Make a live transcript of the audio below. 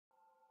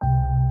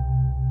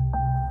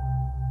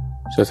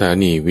สถา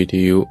นีวิท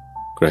ยุ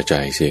กระจา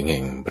ยเสียงแ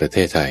ห่งประเท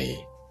ศไทย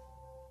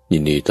ยิ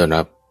นดีต้อน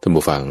รับท่าน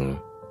ผู้ฟัง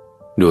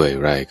ด้วย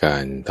รายกา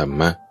รธรร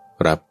ม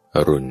รับอ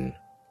รุณ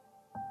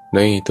ใน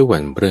ทุกวั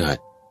นพฤหัส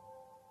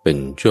เป็น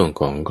ช่วง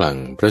ของคลัง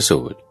พระ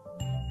สูตร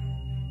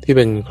ที่เ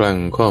ป็นคลัง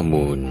ข้อ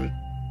มูล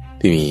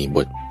ที่มีบ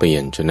ทเปลี่ย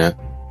นชนะ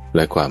แล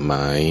ะความหม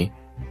าย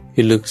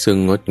ที่ลึกซึ้ง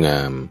งดงา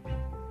ม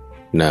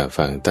น่า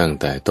ฟังตั้ง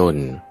แต่ต้น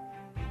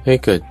ให้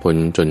เกิดผล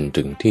จน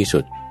ถึงที่สุ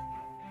ด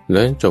แล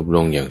ะจบล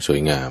งอย่างสว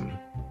ยงาม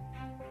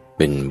เ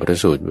ป็นพระ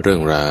สูตรเรื่อ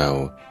งราว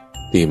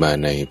ที่มา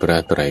ในพระ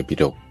ไตรปิ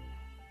ฎก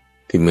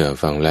ที่เมื่อ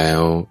ฟังแล้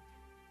ว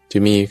จะ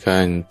มีกา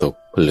รตก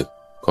ผลึก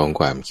ของ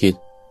ความคิด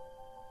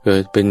เกิ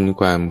ดเป็น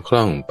ความค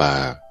ล่องป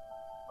าก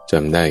จ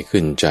ำได้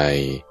ขึ้นใจ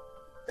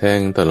แท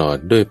งตลอด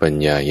ด้วยปัญ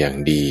ญาอย่าง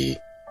ดี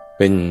เ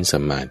ป็นสั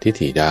มมาทิฏ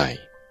ฐิได้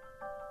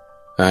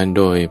อ่านโ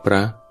ดยพร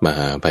ะมห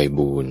าไพ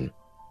บูลย์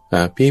อ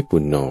าภิปุ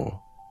ณโญ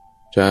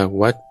จาก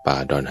วัดป่า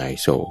ดอนไห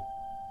โศก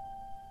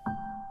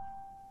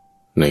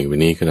ในวัน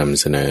นี้ก็น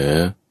ำเสนอ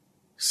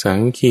สั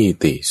งคี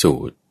ติสู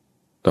ตร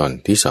ตอน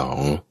ที่สอง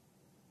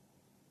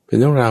เป็น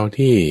เรื่องราว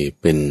ที่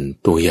เป็น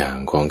ตัวอย่าง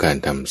ของการ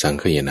ทำสัง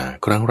คายนา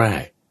ครั้งแร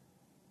ก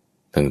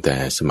ตั้งแต่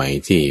สมัย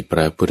ที่พร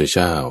ะพุทธเ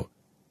จ้า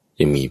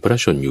ยังมีพระ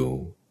ชนอยู่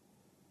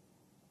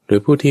โดย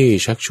ผู้ที่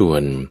ชักชว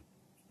น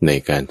ใน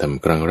การท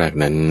ำครั้งแรก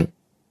นั้น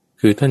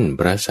คือท่าน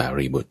พระสา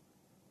รีบุตร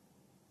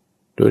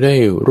โดยได้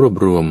รวบ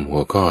รวมหั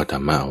วข้อธร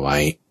รมะไว้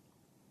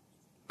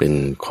เป็น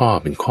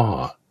ข้อ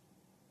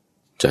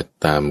จัด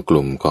ตามก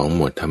ลุ่มของห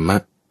มวดธรรมะ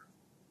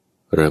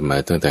เริ่มมา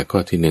ตั้งแต่ข้อ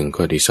ที่หนึ่ง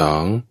ข้อที่สอ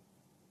ง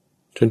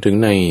จนถึง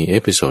ในเอ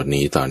พิโซด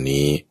นี้ตอน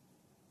นี้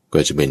ก็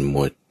จะเป็นหม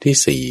วดที่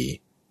สี่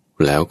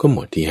แล้วก็หม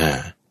วดที่ห้า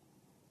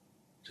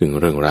ซึ่ง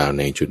เรื่องราว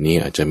ในจุดนี้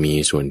อาจจะมี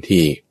ส่วน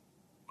ที่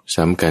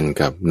ซ้ำกัน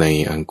กับใน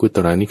อังคุต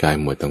รนิกาย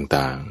หมวด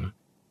ต่าง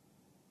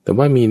ๆแต่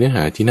ว่ามีเนื้อห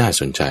าที่น่า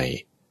สนใจ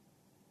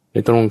ใน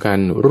ตรงการ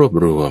รวบ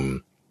รวม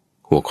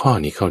หัวข้อ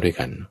นี้เข้าด้วย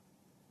กัน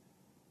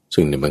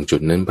ซึ่งในบางจุ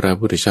ดนั้นพระ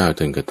พุทธเจ้า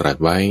ท่านก็ตรัส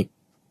ไว้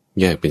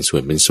แยกเป็นส่ว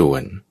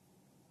น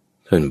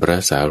ท่านพระ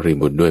สารี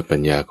บุตรด้วยปั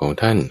ญญาของ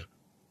ท่าน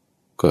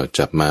ก็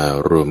จับมา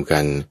รวมกั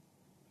น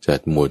จัด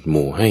หมวดห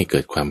มู่ให้เกิ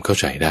ดความเข้า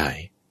ใจได้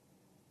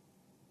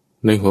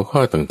ในหัวข้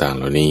อต่างๆเ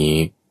หล่านี้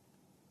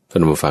ท่า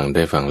นผู้ฟังไ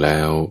ด้ฟังแล้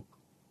ว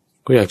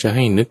ก็อยากจะใ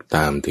ห้นึกต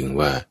ามถึง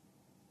ว่า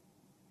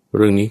เ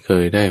รื่องนี้เค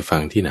ยได้ฟั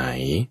งที่ไหน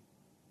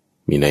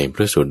มีในพ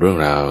ระสูตรเรื่อง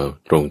ราว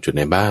ตรงจุดไห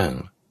นบ้าง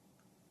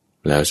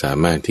แล้วสา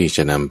มารถที่จ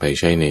ะนำไป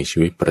ใช้ในชี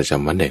วิตประจ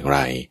ำวันได้อย่างไร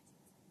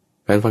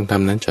การฟังธรร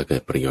มนั้นจะเกิ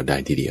ดประโยชน์ได้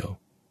ทีเดียว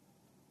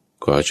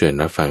ขอเชิญ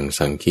รับฟัง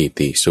สังคี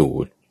ติสู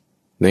ตร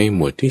ในหม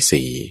วดที่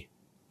สี่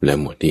และ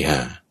หมวดที่ห้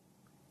า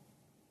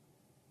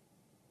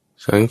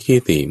สังคี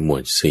ติหมว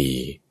ดสี่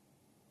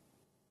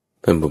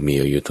ท่านผู้มี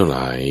อายุทั้งหล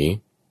าย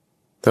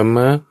ธรรม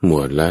ะหม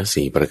วดละ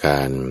สี่ประกา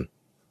ร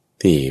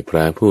ที่พร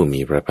ะผู้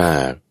มีพระภา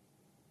ค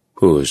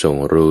ผู้ทรง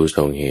รู้ท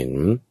รงเห็น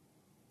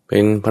เป็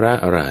นพระ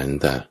อรหัน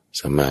ต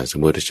สัมมาสัม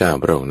พุทธเจ้า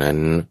พระองค์นั้น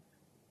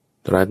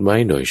ตรัสไว้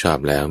โดยชอบ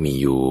แล้วมี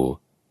อยู่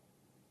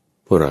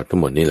พวกเราทั้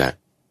งหมดนี่แหละ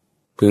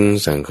พึง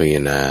สังคาย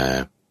นา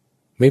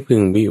ไม่พึ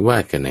งวิวา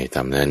ทกันในธ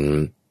รรมนั้น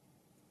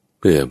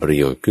เพื่อประ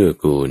โยชน์เกื้อ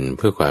กูลเ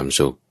พื่อความ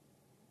สุข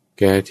แ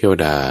ก่เทว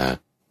ดา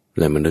แ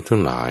ละมนุษย์ทั้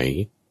งหลาย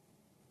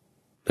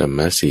ธรรม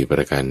ะสี่ป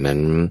ระการนั้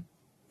น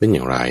เป็นอย่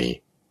างไร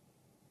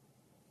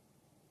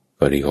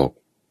ข้อที่หก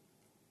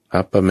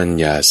อัปปมัญ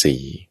ญา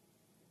สี่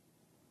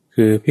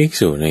คือภิก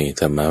ษุใน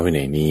ธรรมวิ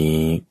นัยนี้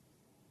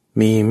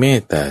มีเม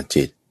ตตา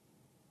จิต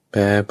แ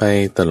ผ่ไป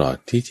ตลอด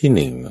ที่ห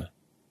นึ่ง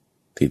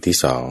ที่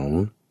สอง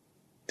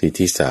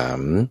ที่สาม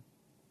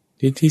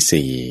ที่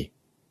สี่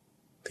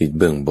ทิศ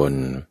เบื้องบน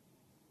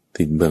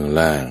ทิศเบื้อง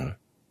ล่าง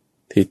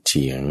ทิศเ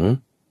ฉียง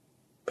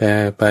แผ่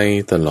ไป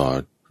ตลอด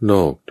โล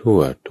กทั่ว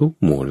ทุก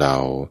หมู่เหล่า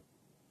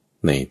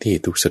ในที่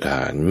ทุกสถ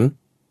าน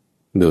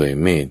ด้วย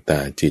เมตตา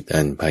จิต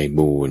อันไพ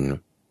บูรณ์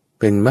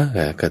เป็นมห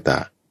ากต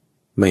ะ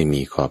ไม่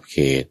มีขอบเข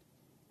ต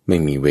ไม่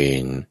มีเว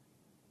ร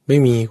ไม่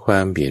มีควา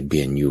มเบียดเ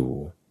บียนอยู่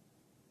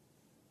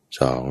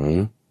สอง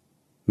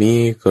มี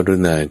กรุ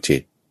ณาจิ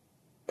ต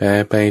แผ่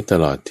ไปต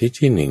ลอด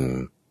ที่หนึ่ง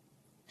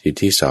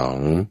ที่สอง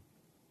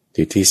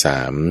ที่สา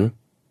ม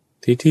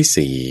ที่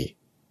สี่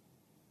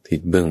ทิศ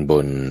เบื้องบ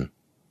น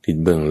ทิศ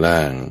เบื้องล่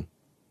าง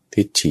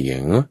ทิศเฉีย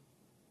ง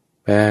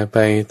แผ่ไป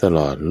ตล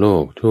อดโล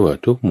กทั่ว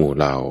ทุกหมู่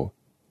เหล่า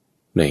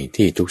ใน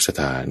ที่ทุกส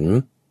ถาน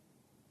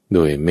โด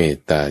ยเมต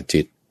ตา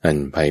จิตอัน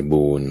ไพ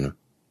บูรณ์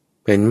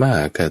เป็นมห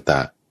ากต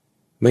ะ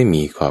ไม่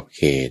มีขอบเ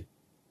ขต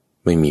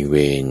ไม่มีเว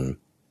ร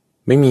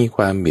ไม่มีค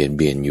วามเบียดเ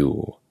บียนอยู่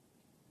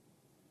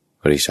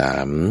ข้อที่สา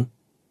ม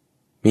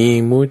มี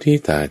มุทิ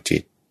ตาจิ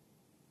ต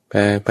แ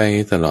ผ่ไป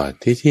ตลอด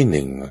ที่ห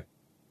นึ่ง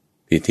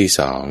ที่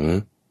สอง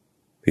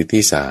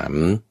ที่สาม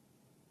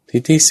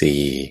ที่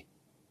สี่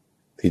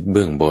ทิศเ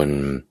บื้องบน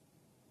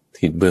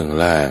ทิศเบื้อง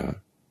ล่าง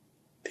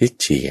ทิศ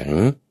เฉียง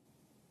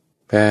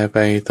แผ่ไป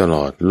ตล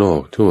อดโล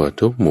กทั่ว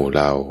ทุกหมู่เห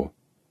ล่า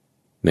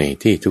ใน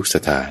ที่ทุกส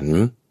ถาน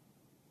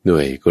ด้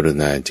วยกรุ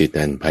ณาจิต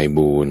อันไพ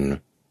บูรณ์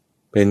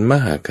เป็นม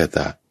หากต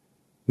ะ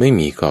ไม่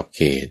มีขอบเ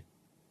ขต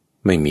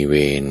ไม่มีเว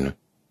ร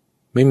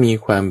ไม่มี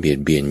ความเบียด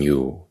เบียนอ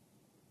ยู่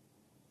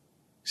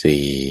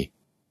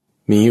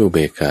 4. มีอุเบ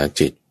กขา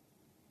จิต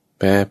แ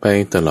ปรไป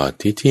ตลอด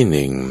ที่ที่ห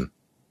นึ่ง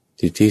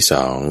ที่ที่ส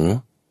อง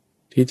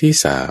ที่ที่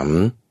สาม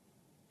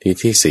ที่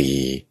ที่สี่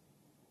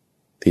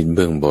ทิศเ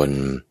บื้องบน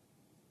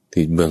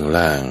ทิศเบื้อง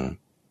ล่าง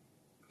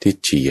ทิศ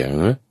เฉียง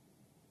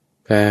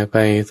แผ่ไป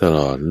ตล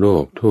อดโล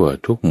กทั่ว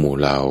ทุกหมู่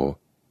เหล่า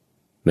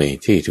ใน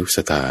ที่ทุกส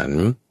ถาน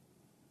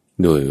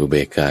โดยอุเบ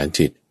กขา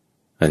จิต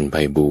อันไพ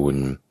บูร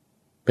ณ์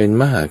เป็น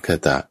มหาค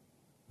ตะ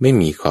ไม่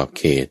มีขอบ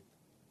เขต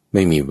ไ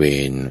ม่มีเว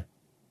ร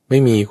ไม่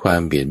มีควา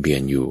มเบียดเบีย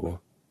นอยู่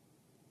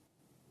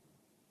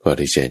ข้อ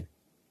ที่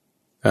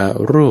 7. อ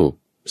รูป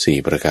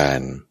4ประการ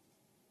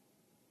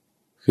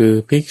คือ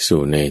ภิกษุ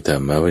ในธร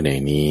รมวินั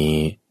ยนี้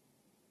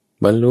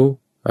บรรลุ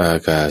อา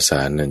กาสา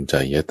นัญจ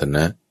ายตน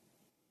ะ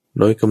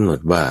โดยกำหนด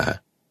ว่า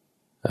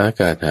อา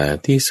กาศหา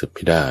ที่สุดไ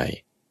ม่ได้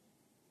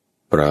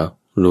เพราะ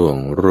ล่วง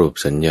รูป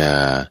สัญญา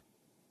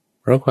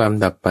เพราะความ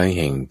ดับไปแ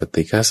ห่งป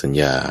ฏิฆาสัญ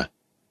ญา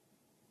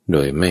โด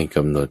ยไม่ก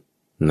ำหนด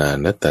นา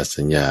นัตต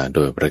สัญญาโด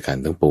ยประการ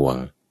ทั้งปวง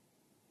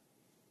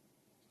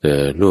เธ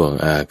อล่วง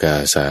อากา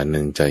สานั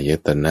ญจาย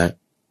ตนะ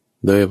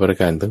โดยประ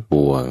การทั้งป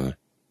วง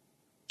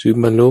จึง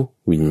บรรลุ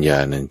วิญญา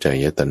ณัญจา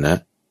ยตนะ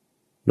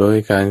โดย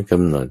การก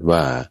ำหนดว่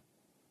า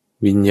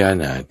วิญญาณ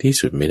หาที่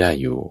สุดไม่ได้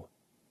อยู่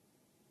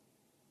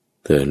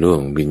เธอล่ว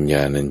งวิญญ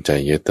าณัญจา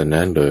ยตนะ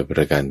โดยป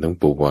ระการทั้ง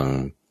ปวง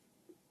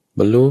บ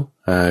รรลุ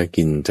อา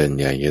กินจัญ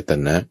ญายต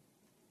นะ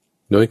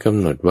โดยกำ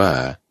หนดว่า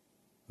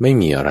ไม่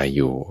มีอะไรอ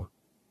ยู่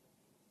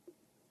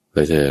แล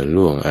ะเธอ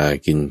ล่วงอา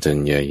กินจัญ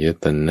ญาย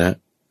ตนะ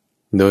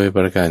โดยป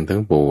ระการทั้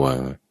งปวง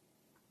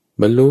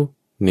บรรลุ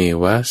เน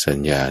วสัญ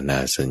ญานา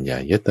สัญญา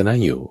ยตนะ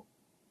อยู่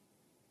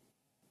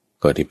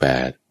ข้อที่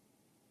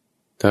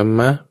 8. ธรรม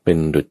ะเป็น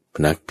ดุจพ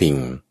นักพิง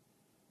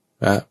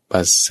อ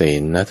ปัสเส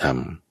นธรรม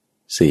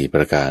4ป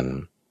ระการ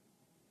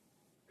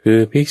คือ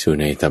ภิกษุ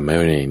ในธรรม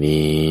วินัย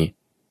นี้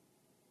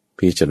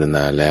พิจารณ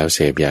าแล้วเส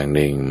พอย่างห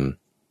นึ่ง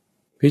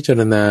พิจาร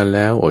ณาแ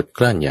ล้วอดก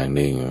ลั้นอย่าง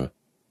หนึ่ง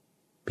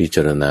พิจ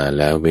ารณาแ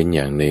ล้วเว้นอ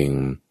ย่างหนึ่ง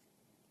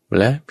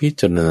และพิ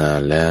จารณา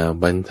แล้ว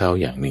บรรเทา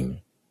อย่างหนึ่ง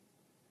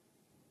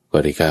ข้อ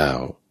ที่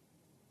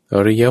 9. อ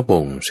ริยว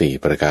งศ์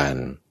4ประการ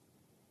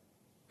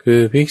คือ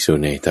ภิกษุ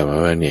ในธรรม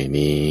วินัย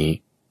นี้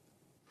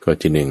ข้อ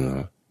ที่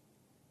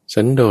 1.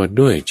 สันโดษ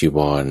ด้วยจีว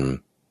ร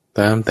ต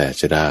ามแต่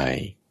จะได้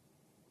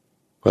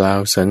กล่าว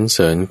สรรเส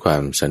ริญควา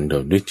มสันโด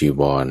ษด้วยจี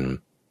วร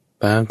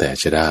ตามแต่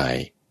จะได้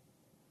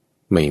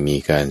ไม่มี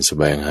การแส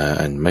วงหา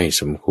อันไม่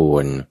สมคว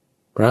ร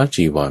เพราะ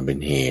จีวรเป็น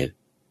เหตุ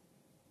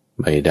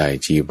ไม่ได้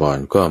จีวร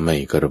ก็ไม่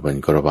กระวน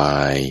กระวา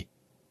ย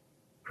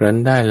ครั้น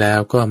ได้แล้ว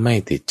ก็ไม่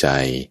ติดใจ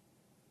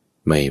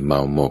ไม่เม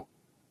าหมก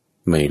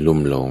ไม่ลุ่ม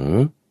หลง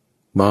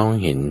มอง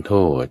เห็นโท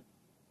ษ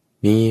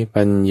มี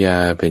ปัญญา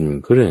เป็น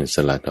เครื่องส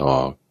ลัดอ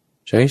อก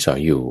ใช้สอย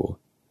อยู่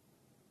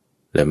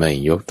และไม่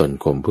ยกตน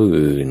ข่มผู้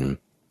อื่น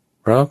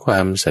เพราะควา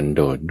มสันโ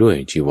ดษด้วย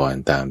จีวร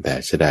ตามแต่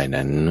จะได้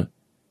นั้น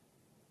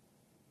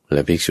แล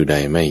ะภิกษุใด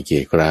ไม่เกี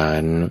ยจคร้า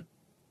น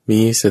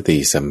มีสติ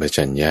สัมป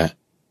ชัญญะ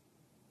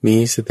มี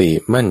สติ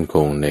มั่นค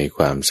งในค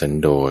วามสัน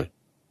โดษ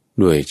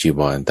ด้วยจี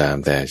วรตาม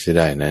แต่จะไ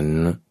ด้นั้น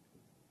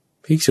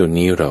ภิกษุ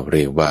นี้เราเ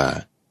รียกว่า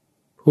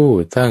ผู้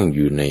ตั้งอ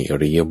ยู่ในอ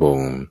ริยวง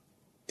ศ์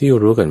ที่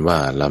รู้กันว่า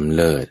ล้ำเ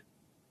ลิศ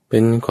เป็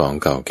นของ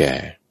เก่าแก่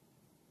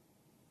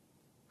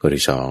ข้อ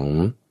ที่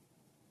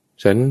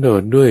 2. สันโด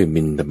ษด้วย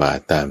บิณฑบาต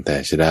ตามแต่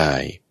จะได้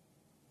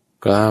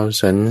กล่าว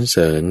สรรเส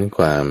ริญค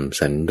วาม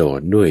สันโดษ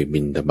ด้วยบิ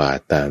ณฑบาต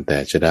ตามแต่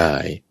จะได้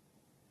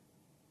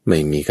ไม่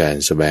มีการ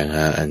แสวงห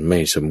าอันไม่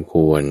สมค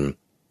วร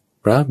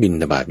เพราะบิณ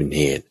ฑบาตเป็นเ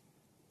หตุ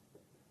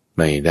ไ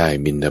ม่ได้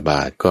บิณฑบ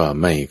าตก็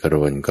ไม่กระ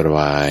วนกระว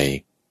าย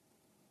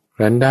ค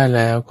รั้นได้แ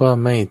ล้วก็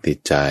ไม่ติด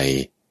ใจ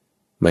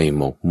ไม่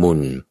หมกมุ่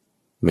น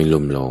ไม่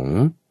ลุ่มหลง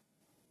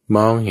ม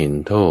องเห็น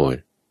โทษ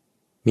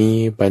มี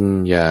ปัญ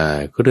ญา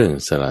เครื่อง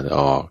สลัดอ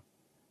อก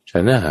ฉั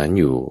นอาหาร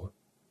อยู่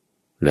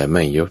และไ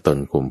ม่ยกตน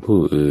ข่มผู้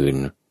อื่น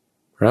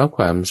เพราะค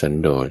วามสัน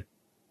โดษ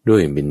ด้ว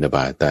ยบิณฑบ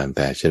าตตามแ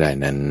ต่จะได้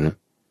นั้น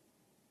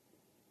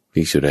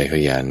ภิกษุใดข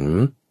ยัน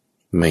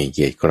ไม่เ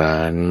กียจคร้า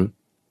น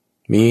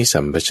มี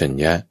สัมปชัญ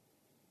ญะ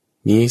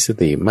มีส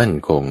ติมั่น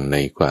คงใน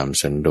ความ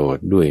สันโดษ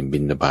ด้วยบิ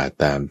ณฑบาต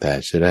ตามแต่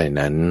จะได้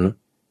นั้น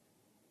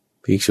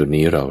ภิกษุ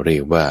นี้เราเรี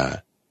ยกว่า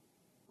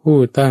ผู้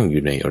ตั้งอ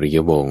ยู่ในอริย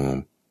วงศ์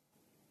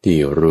ที่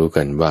รู้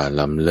กันว่า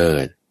ล้ำเลิ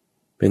ศ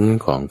เป็น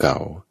ของเก่า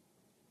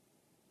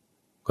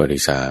ข้อ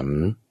ที่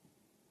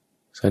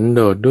 3. สันโด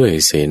ษด้วย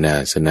เสนา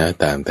สนะ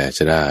ตามแต่จ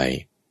ะได้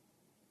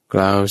ก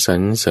ล่าวสร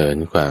รเสริญ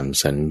ความ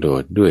สันโด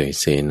ษด้วย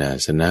เสนา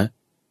สนะ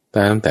ต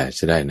ามแต่จ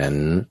ะได้นั้น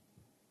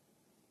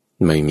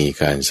ไม่มี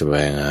การแสว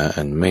งหา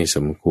อันไม่ส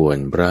มควร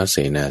เพราะเส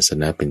นาส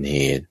นะเป็นเห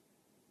ตุ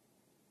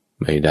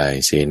ไม่ได้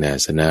เสนา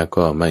สนะ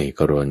ก็ไม่ก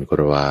ระวนก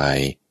ระวาย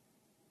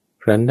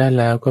ครั้นได้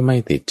แล้วก็ไม่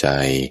ติดใจ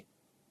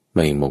ไ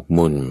ม่หมก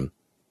มุ่น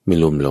ไม่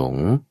ลุ่มหลง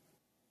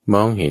ม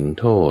องเห็น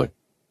โทษ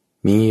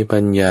มีปั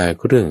ญญา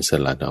เครื่องส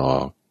ลัดออ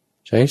ก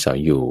ใช้สอย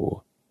อยู่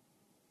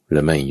แล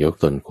ะไม่ยก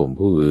ตนข่ม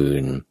ผู้อื่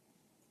น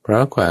เพรา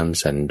ะความ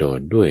สันโดษ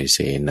ด้วยเส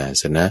นา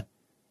สนะ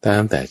ตา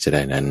มแต่จะไ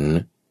ด้นั้น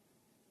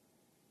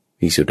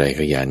ภิกษุใด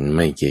ขยันไ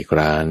ม่เกียจค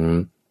ร้าน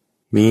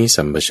มี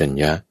สัมปชัญ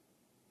ญะ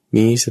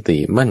มีสติ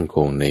มั่นค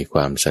งในคว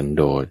ามสันโ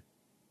ดษ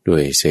ด้ว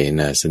ยเส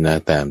นาสนะ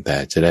ตามแต่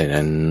จะได้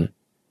นั้น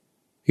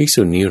ภิก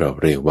ษุนี้เรา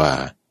เรียกว่า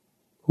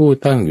ผู้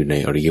ตั้งอยู่ใน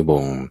อริยว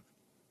งศ์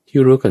ที่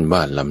รู้กันว่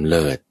าล้ำเ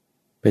ลิศ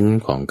เป็น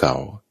ของเก่า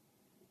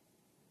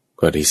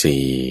ข้อที่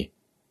สี่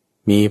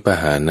มีป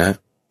หานะ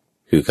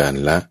คือการ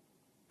ละ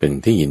เป็น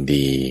ที่ยิน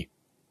ดี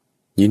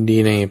ยินดี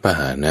ในป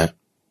หานะ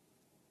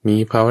มี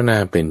ภาวนา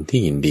เป็นที่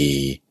ยินดี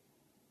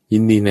ยิ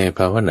นดีในภ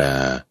าวนา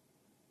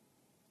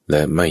แล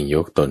ะไม่ย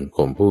กตน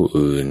ข่มผู้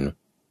อื่น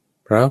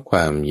เพราะคว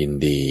ามยิน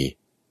ดี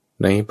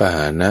ในปห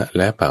านะแ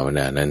ละภาวน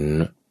านั้น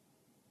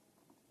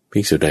ภิ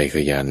กษุใดข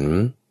ยัน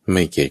ไ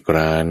ม่เกียจค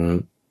ร้าน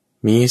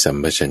มีสัม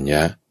ปชัญญ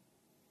ะ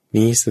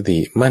มีสติ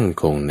มั่น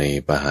คงใน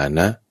ปหาน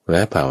ะแล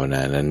ะภาวน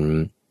านั้น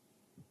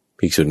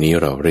ภิกษุนี้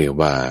เราเรียก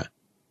ว่า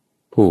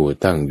ผู้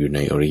ตั้งอยู่ใน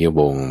อริย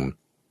วงศ์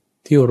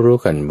ที่รู้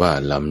กันว่า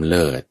ล้ำเ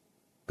ลิศ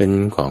เป็น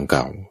ของเ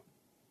ก่า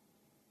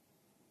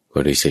ข้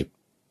อที่สิบ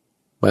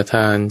ประธ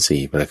าน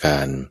สี่ประกา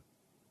ร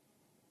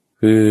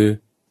คือ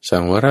สั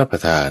งวรปร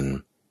ะธาน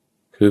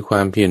คือคว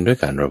ามเพียรด้วย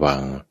การระวั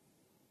ง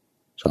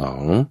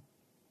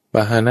 2. ป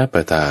หานป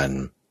ระธาน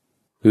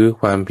คือ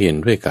ความเพียร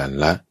ด้วยการ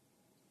ละ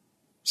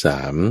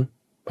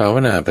 3. ภาว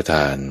นาประธ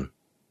าน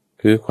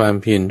คือความ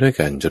เพียรด้วย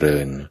การเจริ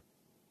ญ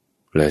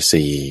และ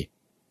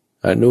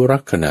 4. อนุรั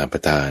กษณปร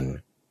ะธาน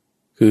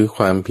คือค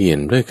วามเพียร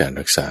ด้วยการ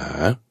รักษา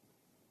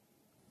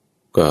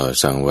ก็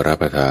สังวร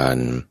ประธาน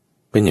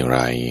เป็นอย่างไ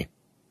ร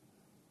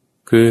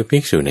คือภิ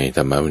กษุในธ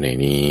รรมวินัย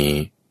นี้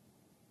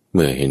เ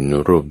มื่อเห็น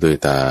รูปด้วย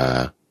ตา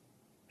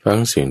ฟัง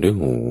เสียงด้วย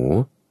หู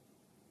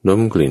ด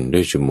มกลิ่นด้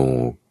วยจมู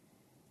ก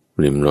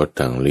ลิ้มรส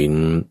ทางลิ้น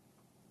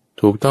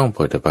ถูกต้องโผ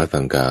ฏฐัพพะท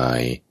างกา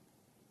ย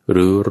ห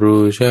รือ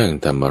รู้แจ้ง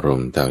ธรรมาร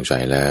มณ์ทางใจ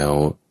แล้ว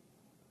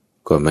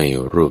ก็ไม่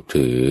รูป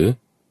ถือ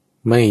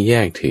ไม่แย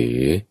กถือ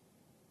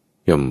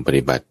ย่อมป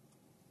ฏิบัติ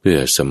เพื่อ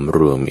สำร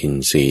วมอิน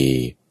ทรีย์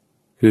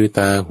คือต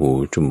าหู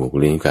จมูก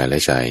ลิ้นกายแล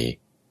ะใจ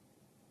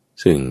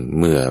ซึ่ง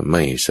เมื่อไ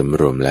ม่สำ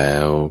รวมแล้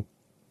ว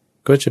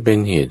ก็จะเป็น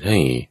เหตุให้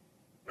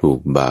ถูก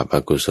บาปอ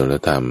กุศล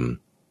ธรรม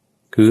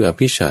คืออ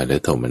ภิชฌาและ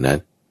โทมนัส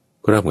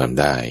ครอบงำ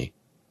ได้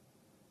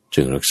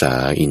จึงรักษา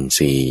อินท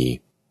รีย์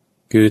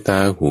คือตา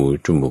หู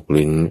จมูก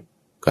ลิ้น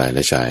กายแล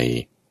ะใจ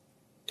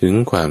ถึง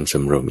ความส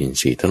ำรวมอิน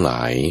ทรีย์ทั้งหล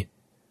าย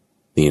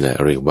นี่แหละ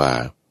เรียกว่า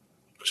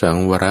สัง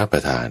วรปร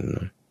ะธาน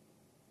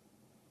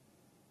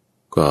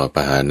ก็ป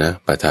หานะ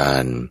ประธา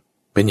น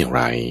เป็นอย่างไ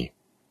ร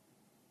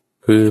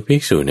คือภิ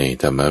กษุใน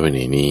ธรรมวิ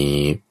นัยนี้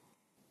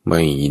ไ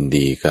ม่ยิน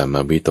ดีกาม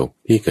วิตก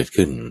ที่เกิด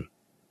ขึ้น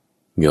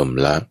ย่อม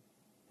ละ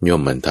ย่อ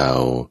มบรรเทา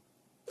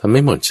ทำใ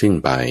ห้หมดสิ้น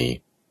ไป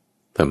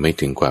ทำให้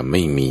ถึงความไ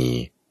ม่มี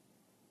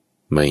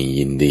ไม่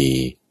ยินดี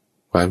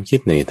ความคิด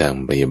ในทาง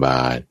พยาบ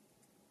าท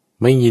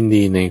ไม่ยิน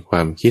ดีในคว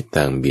ามคิดท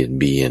างเบียด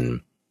เบียน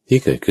ที่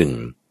เกิดขึ้น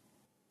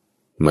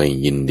ไม่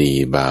ยินดี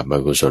บาปอ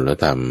กุศล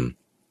ธรรม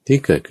ที่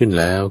เกิดขึ้น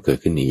แล้วเกิด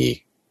ขึ้นอีก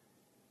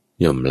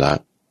ย่อมละ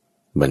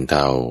บรรเท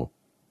า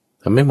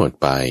ทำให้หมด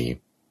ไป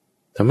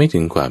ทำให้ถึ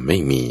งความไม่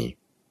มี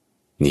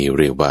นี่เ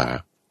รียกว่า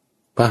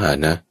ปหา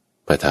นะ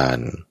ประธาน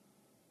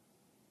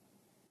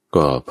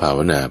ก็ภาว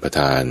นาประ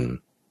ธาน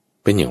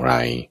เป็นอย่างไร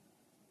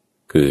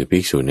คือภิ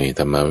กษุในธ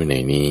รรมวินั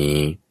ยนี้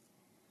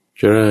เ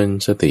จริญ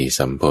สติ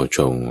สัมโพชฌ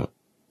งค์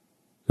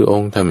คืออ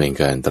งค์ธรรมแห่ง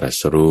การตรั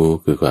สรู้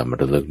คือความ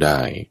ระลึกไ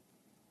ด้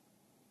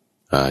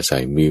อาศั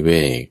ยวิเว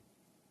ก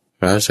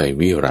อาศัย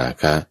วิรา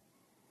คะ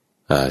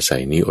อาศั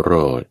ยนิโร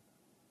ธ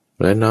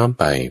และน้อม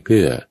ไปเ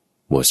พื่อ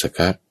โมสค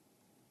ะ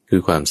คื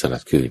อความสลั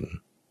ดคืน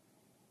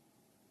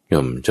ย่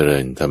อมเจริ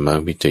ญธรรม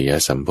วิจยะ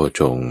สัมโพช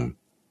ฌงค์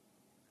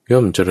ย่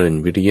อมเจริญ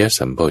วิริยะ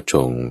สัมโพชฌ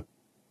งค์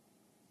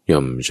ย่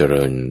อมเจ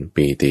ริญ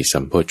ปีติสั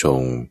มโพชฌ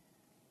งค์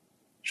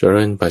เจ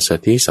ริญปัสสัท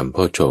ธิสัมโพ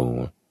ชฌงค์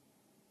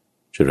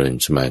เจริญ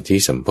สมาธิ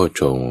สัมโพช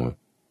ฌงค์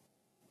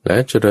และ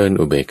เจริญ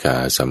อุเบกขา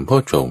สัมโพ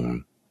ชฌงค์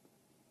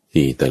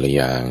ที่แต่ละอ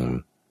ย่าง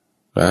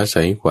อา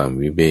ศัยความ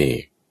วิเว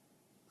ก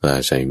อา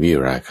ศัยวิ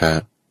ราคะ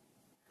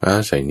อา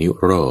ศัยนิ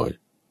โรธ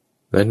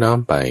และน้อม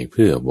ไปเ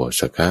พื่อโม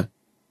สคะ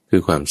คื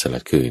อความสลั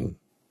ดคืน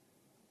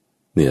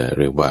เนี่ยเ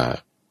รียกว่า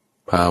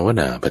ภาว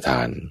นาประธ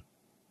าน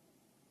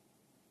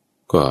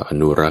ก็อ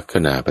นุรักษ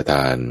ณประธ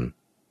าน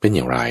เป็นอ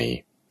ย่างไร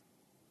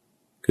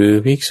คือ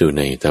ภิกษุใ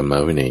นธรรม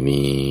วินัย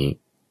นี้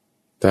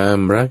ตาม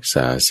รักษ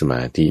าสม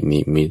าธินิ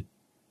มิต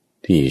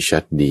ที่ชั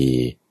ดดี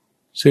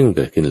ซึ่งเ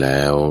กิดขึ้นแ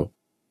ล้ว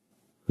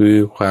คือ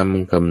ความ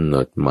กำหน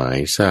ดหมาย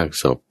ซาก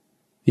ศพ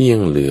ที่ยั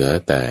งเหลือ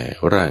แต่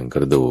ร่างก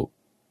ระดูก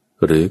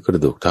หรือกร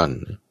ะดูกท่อน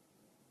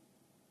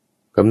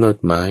กำหนด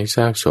หมายซ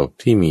ากศพ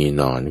ที่มีห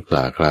นอนคล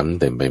าคล้ำ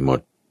เต็มไปหม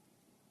ด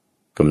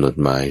กำหนด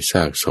หมายซ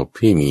ากศพ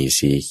ที่มี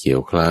สีเขีย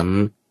วคล้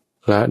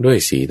ำคละด้วย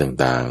สี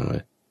ต่าง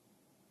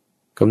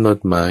ๆกำหนด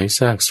หมาย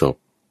ซากศพ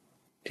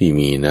ที่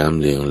มีน้ำ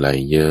เหลืองไหล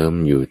เยิ้ม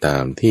อยู่ตา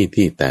มที่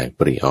ที่แตกป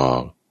ริออ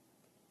ก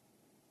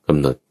กำ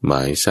หนดหม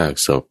ายซาก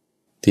ศพ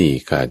ที่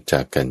ขาดจ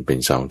ากกันเป็น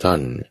สองท่อ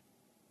น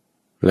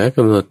และก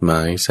ำหนดหม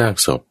ายซาก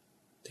ศพ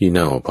ที่เ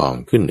น่าพอง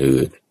ขึ้นอื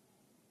ด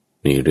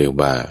นี่เรียก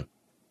ว่า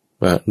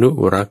อนุ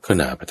รักษ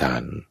ณประธา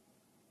น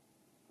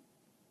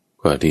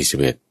ข้อที่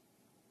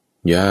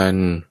11ญาณ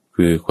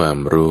คือความ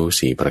รู้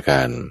สี่ประก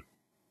าร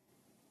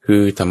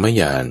คือธรรม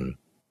ญาณ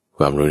ค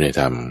วามรู้ใน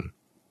ธรรม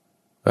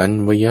อัญ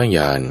ญญ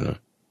าณ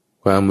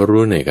ความ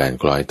รู้ในการ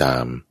คล้อยตา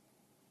ม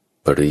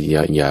ปริย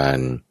ญาณ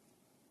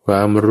คว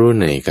ามรู้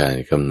ในการ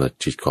กำหนด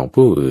จิตของ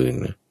ผู้อื่น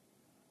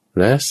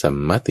และสัม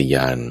มัติญ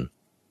าณ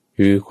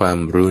คือความ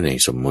รู้ใน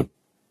สมมุติ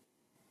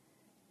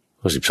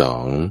ข้อ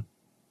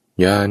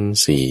12ญาณ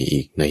สี่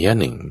อีกนัย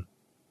หนึ่ง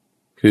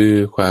คือ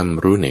ความ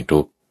รู้ใน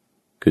ทุกข์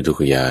คือทุก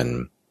ขญาณ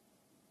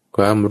ค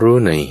วามรู้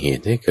ในเห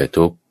ตุให้เกิด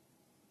ทุกข์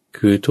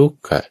คือทุก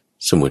ข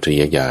สมุทั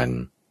ยญาณ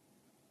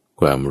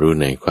ความรู้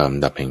ในความ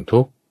ดับแห่ง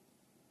ทุกข์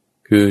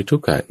คือทุ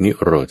กขนิ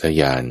โรธ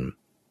ญาณ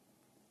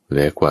แล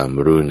ะความ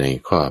รู้ใน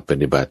ข้อป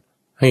ฏิบัติ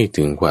ให้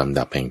ถึงความ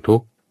ดับแห่งทุ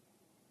กข์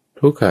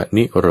ทุกข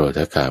นิโรธ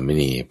คามิ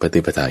นีปฏิ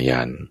ปทาญ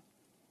าณ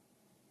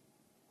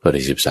ข้อ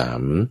ที่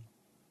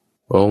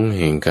13องค์แ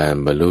ห่งการ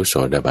บรรลุโส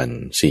ดาบัน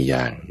สี่อ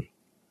ย่าง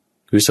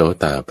คือโส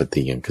ตาปัฏ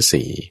ฐิยังค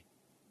สี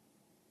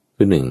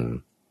คือ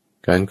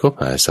 1. การคบ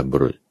หาสัพบุ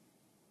รุษ 2.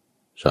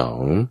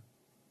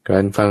 กา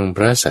รฟังพ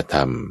ระสัทธ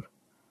รรม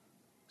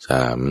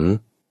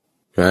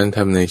 3. การท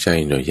ำในใจ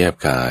โดยแยบ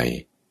กาย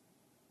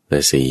และ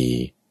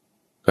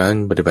 4. การ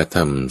ปฏิบัติธร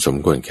รมสม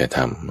ควรแก่ธ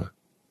รรม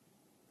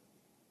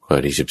ข้อ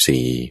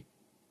ที่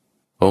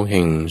14องค์แ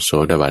ห่งโส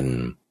ดาบัน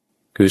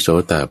คือโส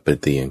ตาปัฏ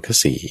ฐิยังค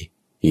สี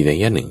อีกนั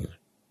ยหนึ่ง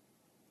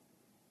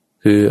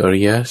คืออริ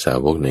ยสา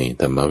วกใน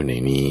ธรรมวินั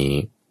ยนี้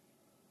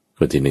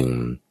ข้อที่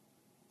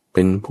1เ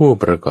ป็นผู้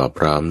ประกอบ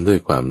พร้อมด้วย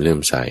ความเลื่อม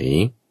ใส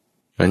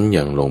อัน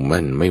ยังลง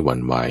มั่นไม่หวั่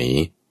นไหว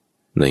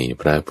ใน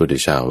พระพุทธ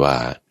เจ้าว่า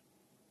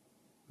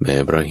แม้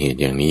เพราะเหตุ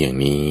อย่างนี้อย่าง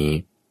นี้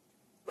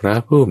พระ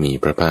ผู้มี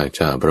พระภาคเ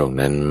จ้าพระองค์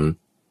นั้น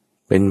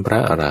เป็นพระ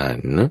อรหั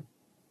นต์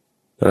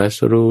ตรัส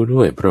รู้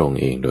ด้วยพระองค์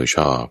เองโดยช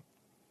อบ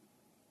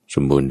ส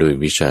มบูรณ์ด้วย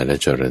วิชาและ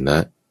จรณะ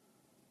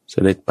เส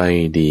ด็จไป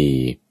ดี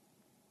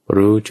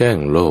รู้แจ้ง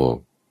โลก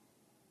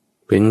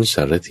เป็นส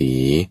ารถี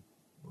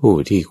ผู้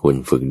ที่ควร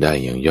ฝึกได้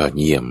อย่างยอด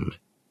เยี่ยม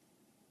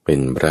เป็น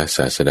พระศ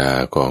าสดา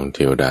ของเท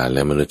วดาแล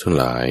ะมนุษย์ทั้ง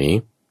หลาย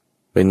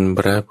เป็นพ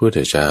ระพุทธ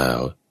เจ้า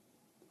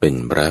เป็น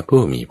พระ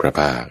ผู้มีพระ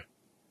ภาค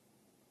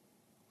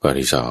ข้อ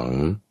ที่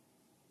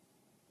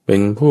2เป็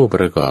นผู้ป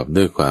ระกอบ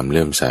ด้วยความเ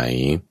ลื่อมใส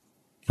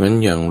นั้น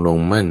ยังลง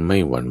มั่นไม่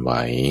หวั่นไหว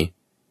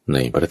ใน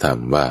พระธรรม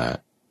ว่า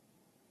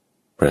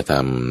พระธร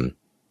รม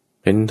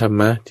เป็นธรร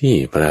มะที่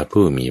พระ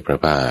ผู้มีพระ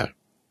ภาค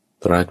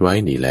ตรัสไว้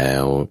ดีแล้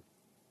ว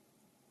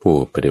ผู้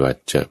ปฏิบั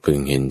ติจะพึง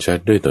เห็นชัด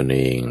ด้วยตนเอ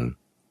ง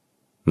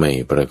ไม่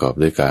ประกอบ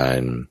ด้วยการ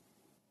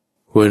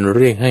ควรเ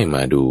รียกให้ม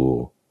าดู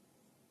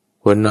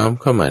ควรน้อม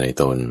เข้ามาใน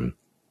ตน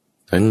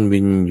อันวิ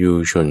นยู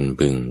ชน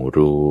พึง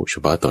รู้เฉ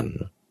พาะตน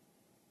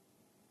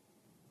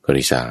ข้อ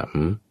ที่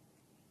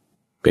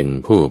3เป็น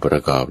ผู้ปร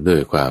ะกอบด้ว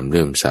ยความเ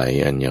ลื่อมใส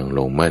อันยังล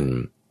งมั่น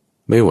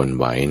ไม่หวั่นไ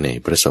หวใน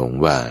พระสงฆ์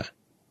ว่า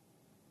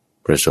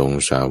พระสง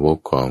ฆ์สาวก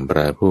ของพร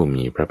ะผู้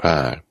มีพระภ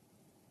าค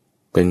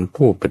เป็น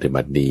ผู้ปฏิ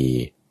บัติดี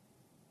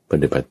ป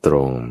ฏิบัติตร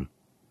ง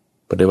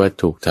ปฏิบัติ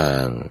ถูกทา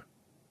ง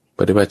ป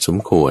ฏิบัติสม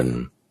ควร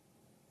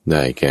ไ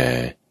ด้แก่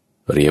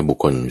อริยบุค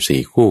คล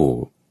4คู่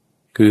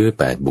คือ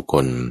8บุคค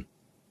ล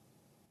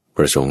พ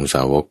ระสงฆ์ส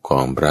าวกขอ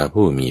งพระ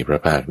ผู้มีพระ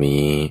ภาค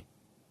นี้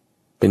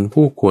เป็น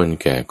ผู้ควร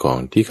แก่ของ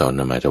ที่เขาน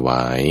ำมาถว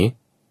าย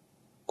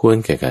ควร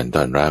แก่การ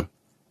ต้อนรับ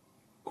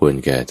ควร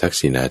แก่ทัก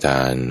ษิณาท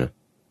าน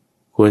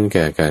ควรแ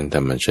ก่การท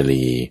ำอัญช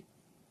ลี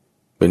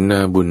เป็นน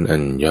าบุญอั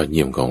นยอดเ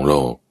ยี่ยมของโล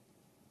ก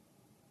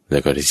และ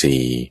ข้อ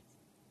ที่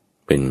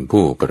4เป็น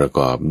ผู้ประก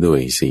อบด้ว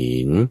ยศี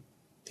ล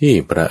ที่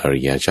พระอ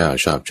ริยเจ้า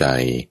ชอบใจ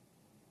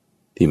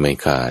ที่ไม่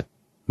ขาด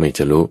ไม่ท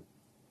ะลุ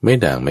ไม่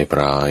ด่างไม่ป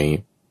ร้อย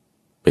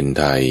เป็น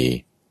ไทย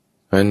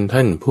อันท่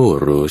านผู้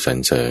รู้สรร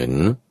เสริญ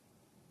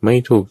ไม่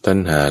ถูกตัณ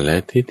หาและ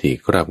ทิฏฐิ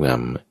ครอบง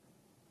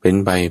ำเป็น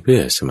ไปเพื่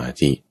อสมา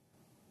ธิ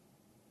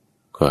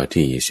ข้อ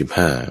ที่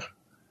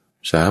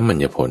15สามัญ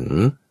ญผล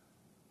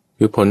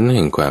คือผลแ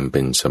ห่งความเป็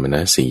นสมณ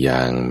ะ4อย่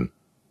าง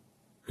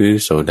คือ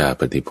โสดา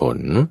ปัตติผล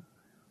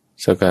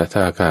สกท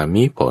าคา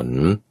มิผล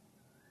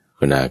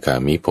อนาคา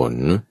มิผล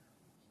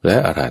และ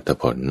อรหัต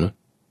ผล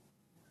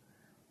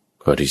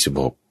ข้อที่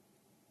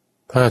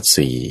16ธาตุ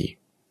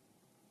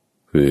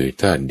4คือ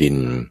ธาตุดิน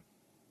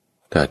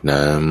ธาตุ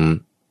น้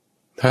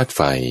ำธาตุไ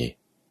ฟ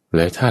แล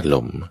ะธาตุล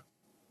ม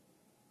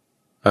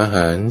อาห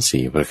าร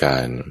4ประกา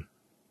ร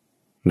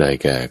ได้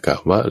แก่ก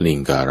วลิง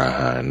การา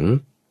หาร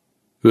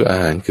คืออา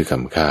หารคือค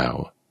ำข้าว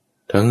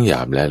ทั้งหย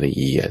าบและละ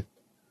เอียด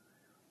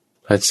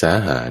ผัสสะอ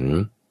าหาร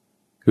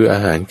คืออา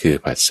หารคือ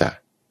ผัสสะ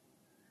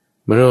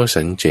มโน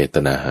สัญเจต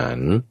นาหาร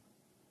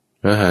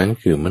อาหาร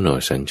คือมโน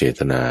สัญเจต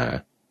นา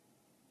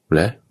แล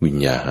ะวิญ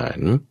ญาหา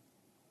ร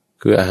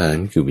คืออาหาร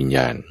คือวิญญ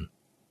าณ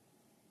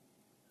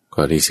ข้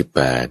อที่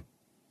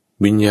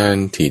18วิญญาณ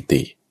ทิฏ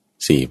ฐิ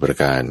4ประ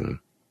การ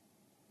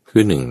คื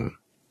อ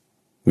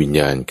1วิญ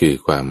ญาณคือ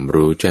ความ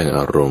รู้แจ้งอ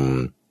ารมณ์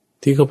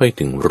ที่เข้าไป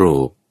ถึงรู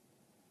ป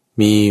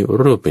มี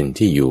รูปเป็น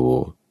ที่อยู่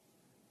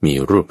มี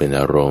รูปเป็น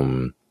อารมณ์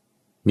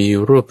มี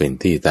รูปเป็น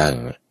ที่ตั้ง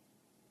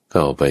เ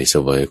ข้าไปเส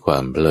วยควา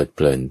มเพลิดเพ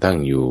ลินตั้ง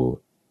อยู่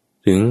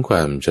ถึงคว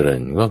ามเจริ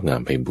ญงอกงา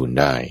มไพบูลย์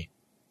ได้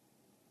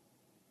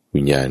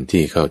วิญญาณ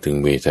ที่เข้าถึง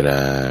เวทน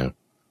า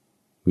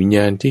วิญญ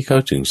าณที่เข้า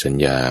ถึงสัญ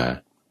ญา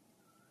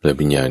และ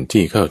วิญญาณ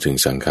ที่เข้าถึง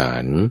สังขา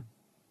ร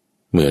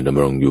เมื่อด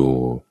ำรงอยู่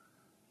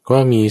ก็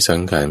มีสั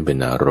งขารเป็น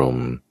อารม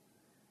ณ์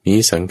มี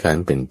สังขาร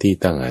เป็นที่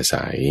ตั้งอา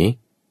ศัย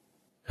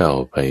เข้า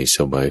ไปเส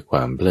วยคว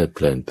ามเพลิดเพ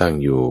ลินตั้ง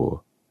อยู่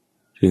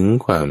ถึง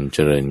ความเจ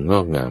ริญง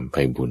อกงามไพ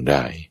บูลย์ไ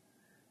ด้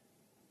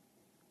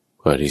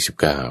ข้อที่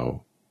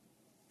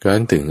19การ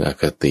ถึงอ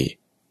คติ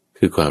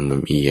คือความล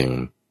ำเอียง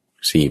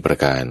4ประ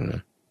การ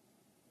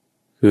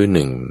คือ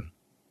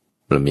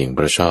1ลำเอียงเพ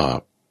ราะชอบ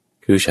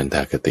คือฉันท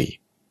ากติ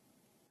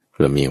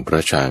ลำเอียงเพรา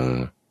ะชัง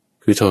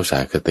คือโทสา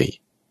คติ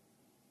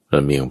ล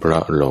ำเอียงเพรา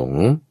ะหลง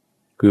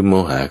คือโม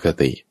หค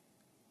ติ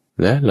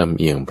และลำ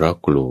เอียงเพราะ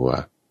กลัว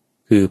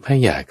คือพ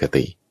ยาค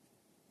ติ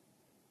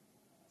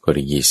ข้อ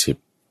ที่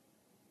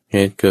20เห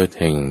ตุเกิด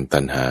แห่งตั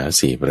ณหา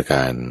4ประก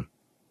าร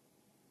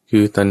คื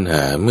อตัณห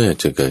าเมื่อ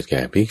จะเกิดแ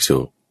ก่ภิกษุ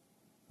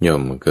ย่อ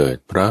มเกิด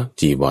เพราะ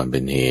จีวรเป็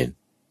นเหตุ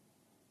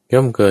ย่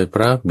อมเกิดเพ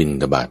ราะบิณ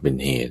ฑบาตเป็น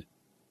เหตุ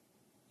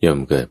ย่อม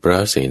เกิดเพรา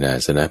ะเสนา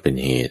สนะเป็น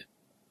เหตุ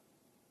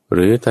ห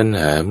รือตัณ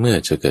หาเมื่อ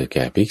จะเกิดแ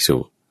ก่ภิกษุ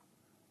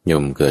ย่อ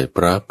มเกิดเพ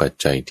ราะปัจ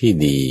จัยที่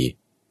ดี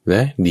แล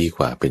ะดีก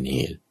ว่าเป็นเห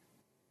ตุ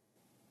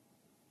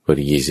ข้อ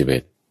ที่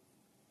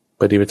21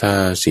ปฏิปทา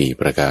4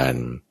ประการ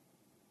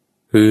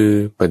คือ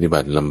ปฏิบั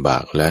ติลำบา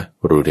กและ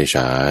รู้ได้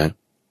ช้า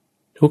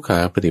ทุกขา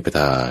ปฏิปท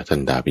าทั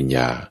นตาปัญญ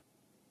า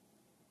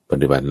ป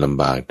ฏิบัติล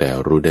ำบากแต่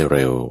รู้ได้เ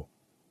ร็ว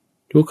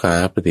ทุกขา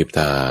ปฏิป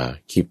ทา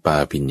คิปา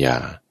ปัญญา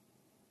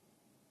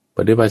ป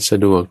ฏิบัติสะ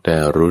ดวกแต่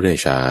รู้ได้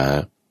ช้า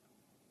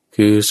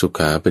คือสุข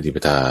าปฏิป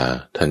ทา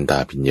ทันตา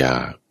ปัญญา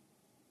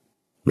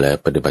และ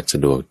ปฏิบัติส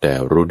ะดวกแต่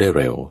รู้ได้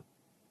เร็ว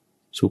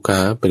สุขา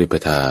ปฏิป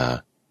ทา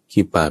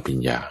คิปาปัญ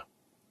ญา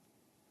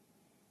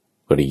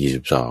ข้อที่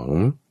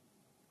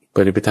22ป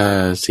ฏิปทา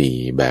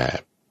4แบบ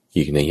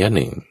อีกนัยยะห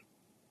นึ่ง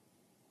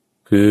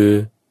คือ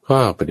ข้อ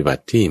ปฏิบั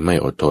ติที่ไม่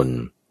อดทน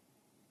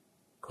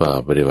ข้อ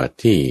ปฏิบัติ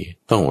ที่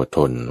ต้องอดท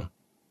น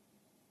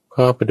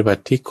ข้อปฏิบั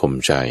ติที่ข่ม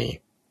ใจ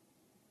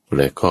แ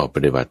ละข้อป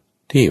ฏิบัติ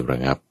ที่ระ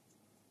งับ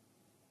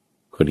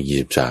ข้อ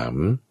ที่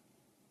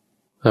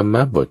23ธรรม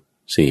บท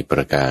4ป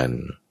ระการ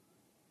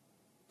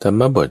ธรร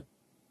มบท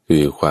คื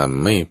อความ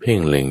ไม่เพ่ง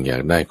เล็งอยา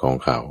กได้ของ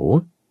เขา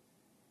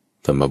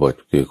ธรรมบท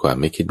คือความ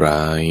ไม่คิดร้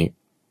าย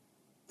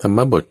ธรรม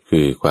บท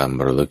คือความ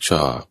ระลึกช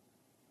อบ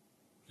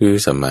คือ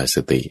สัมมาส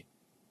ติ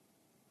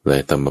และ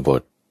ธรรมบ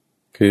ท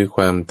คือค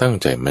วามตั้ง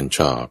ใจมั่นช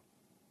อบ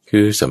คื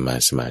อสัมมา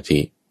สมาธิ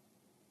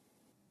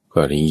ข้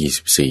อ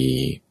ที่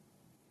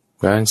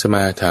24การสม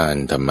าทาน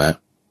ธรรมะ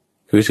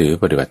คือถือ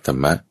ปฏิบัติธร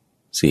รมะ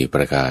4ป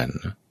ระการ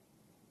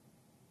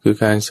คือ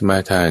การสมา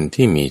ทาน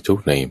ที่มีทุก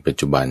ข์ในปัจ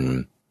จุบัน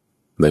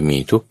และมี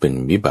ทุกข์เป็น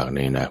วิบากใน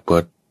อนาค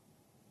ต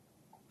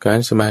การ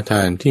สมาท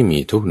านที่มี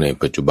ทุกข์ใน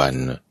ปัจจุบัน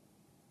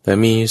แต่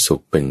มีสุ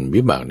ขเป็น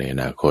วิบากในอ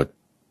นาคต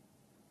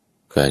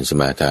การส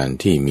มาทาน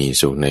ที่มี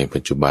สุขในปั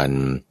จจุบัน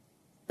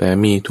แต่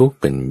มีทุกข์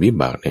เป็นวิ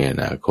บากในอ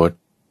นาคต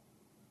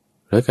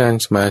และการ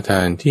สมาท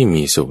านที่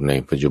มีสุขใน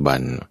ปัจจุบั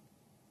น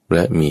แล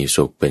ะมี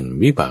สุขเป็น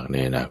วิบากใน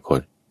อนาค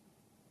ต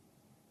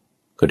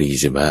ข้อที่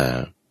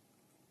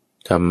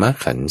25ธรรม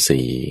ขันธ์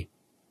สี่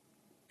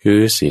คือ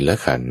ศีล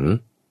ขันธ์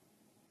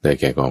ได้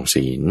แก่กอง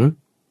ศีล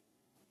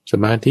ส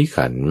มาธิ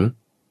ขันธ์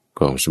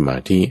กองสมา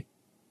ธิ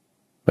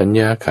ปัญ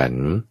ญาขัน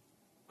ธ์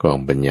กอง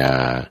ปัญญา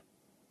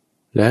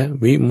และ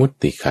วิมุต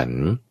ติขัน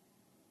ธ์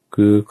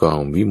คือกอง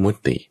วิมุต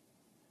ติ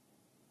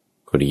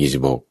ข้อที่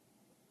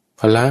26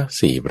พละ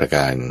4ประก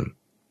าร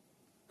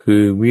คื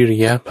อวิริ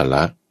ยะพล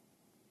ะ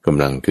ก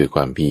ำลังคือคว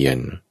ามเพียร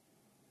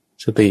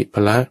สติพ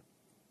ละ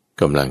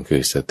กำลังคื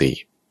อสติ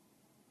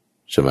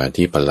สมา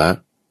ธิพละ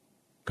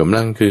กำ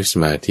ลังคือส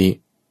มาธิ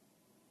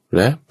แ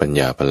ละปัญ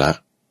ญาพละ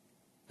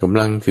กำ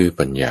ลังคือ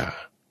ปัญญา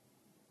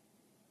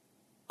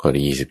ข้อ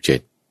ที่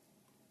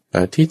27อ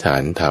ธิษฐา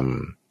นธรรม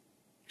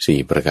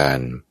4ประการ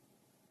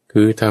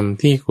คือธรรม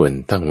ที่ควร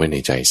ตั้งไว้ใน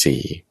ใจ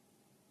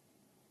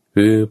4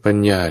คือปัญ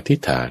ญาอธิ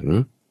ษฐาน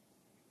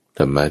ธ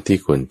รรมะที่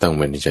ควรตั้งไ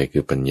ว้ในใจคื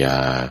อปัญญา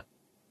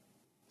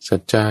สั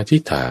จจาธิ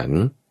ษฐาน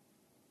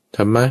ธ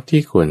รรมะ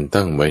ที่ควร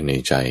ตั้งไว้ใน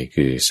ใจ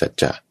คือสัจ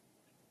จะ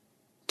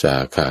จา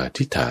คา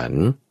ธิษฐาน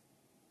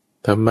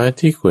ธรรมะ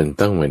ที่ควร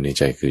ตั้งไว้ใน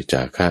ใจคือจ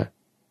าคะ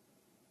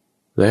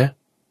และ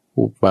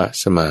อุป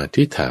สมา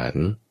ธิฐาน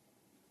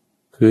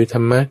คือธร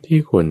รมะที่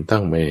ควรตั้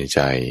งไว้ในใ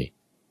จ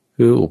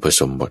คืออุป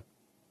สมบท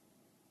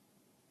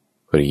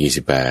ข้อที่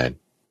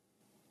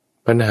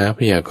28ปัญหาพ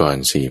ยากร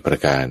ณ์4ประ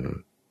การ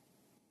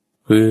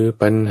คือ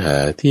ปัญหา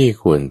ที่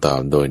ควรตอ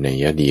บโดยนั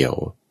ยเดียว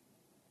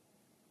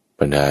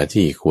ปัญหา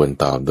ที่ควร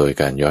ตอบโดย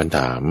การย้อนถ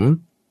าม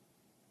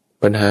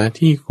ปัญหา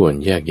ที่ควร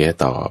แยกแยะ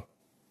ตอบ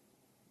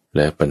แ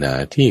ละปัญหา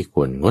ที่ค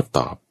วรงดต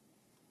อบ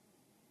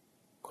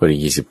ข้อที่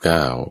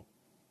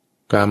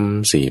29กรรม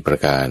4ประ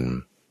การ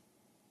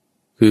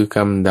คือกร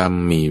รมด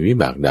ำมีวิ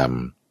บากด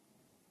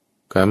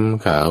ำกรรม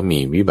ขาวมี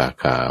วิบาก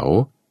ขาว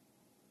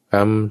กร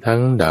รมทั้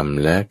งด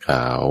ำและข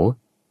าว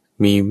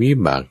มีวิ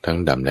บากทั้ง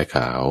ดำและข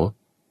าว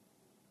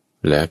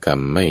และกรรม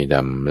ไม่ด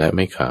ำและไ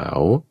ม่ขาว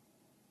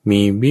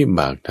มีวิบ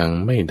ากทั้ง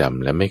ไม่ด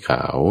ำและไม่ข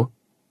าว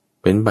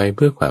เป็นไปเ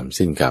พื่อความ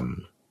สิ้นกรรม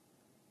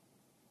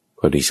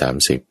ข้อที่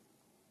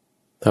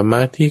30ธรรม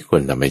ะที่คว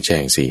รทำให้แจ้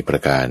ง4ปร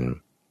ะการ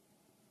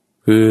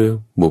ค คือ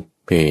บุพ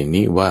เพ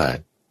นิวาส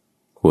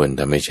ควรท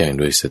ำให้แจ้ง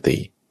ด้วยสติ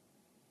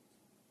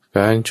ก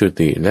ารจุ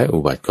ติและอุ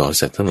บัติของ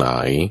สัตว์ทั้งหลา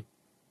ย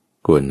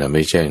ควรทำใ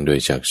ห้แจ้งด้วย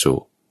จักษุ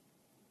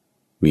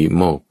วิโ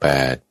มกข์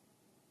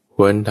8ค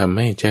วรทำใ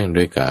ห้แจ้ง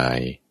ด้วยกาย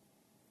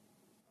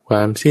คว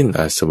ามสิ้นอ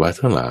าสวะ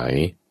ทั้งหลาย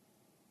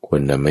คว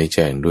รทำให้แ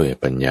จ้งด้วย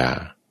ปัญญา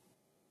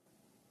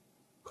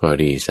ข้อ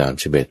ที่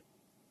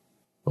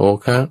31โอ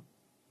คะ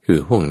คือ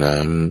ห้วงน้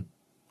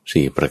ำ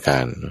4ประกา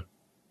ร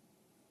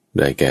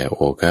ได้แก่โ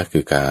อคะคื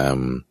อกาม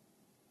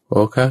โอ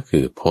คะคื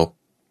อภพ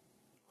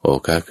โอ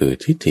คะคือ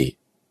ทิฏฐิ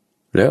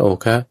และโอ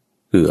คะ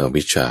คืออ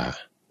วิชชา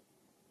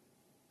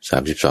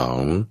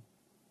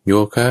32โย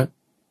คะ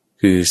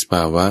คือสภ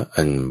าวะ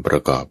อันปร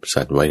ะกอบ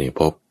สัตว์ไว้ใน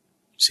ภพ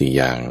4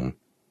อย่าง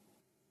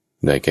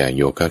ได้แก่โ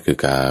ยคะคือ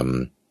กาม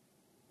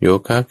โย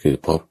คะคือ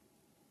ภพ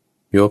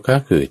โยคะ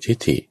คือทิฏ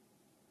ฐิ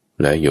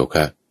และโยค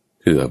ะ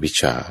คืออวิช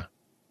ชา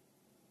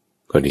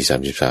ข้อที่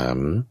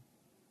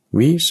33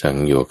วิสัง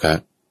โยคะ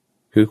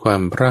คือควา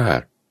มพรา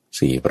ก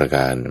4ประก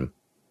าร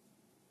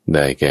ไ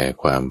ด้แก่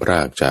ความพร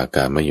ากจากก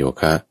ามโย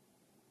คะ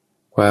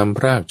ความพ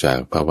รากจาก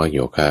ภวโย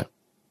คะ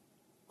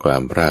ควา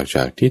มพรากจ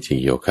ากทิฏฐิ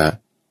โยคะ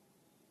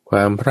คว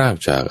ามพราก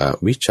จากอ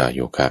วิชชาโ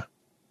ยคะ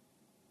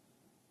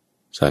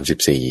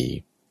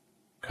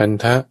34คัน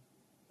ธะ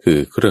คือ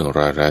เครื่องร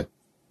ารัด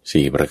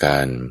4ประกา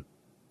ร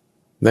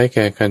ได้แ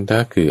ก่คันธะ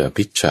คืออ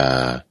ภิชฌา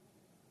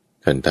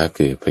คันธะ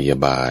คือพยา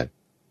บาท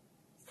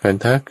คัน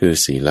ธะคือ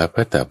ศีล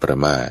พัตตประ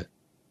มาท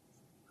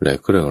และ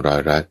เครื่องรา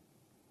รัด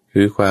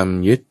คือความ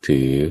ยึด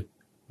ถือ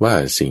ว่า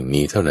สิ่ง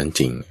นี้เท่านั้น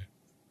จริง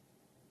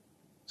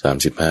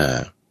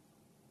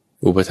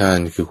35อุปทาน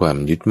คือความ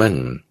ยึดมั่น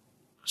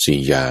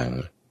4อย่าง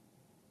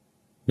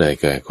ได้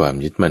แก่ความ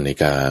ยึดมั่นใน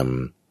กาม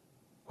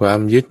ความ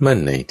ยึดมั่น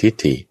ในทิฏ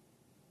ฐิ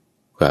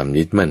ความ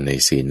ยึดมั่นใน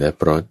ศีลและ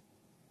พรต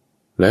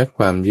และค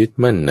วามยึด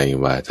มั่นใน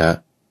วาทะ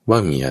ว่า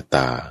มีอัตต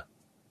า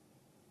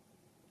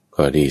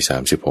ข้อที่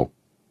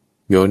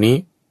36โยนิ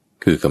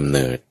คือกำเ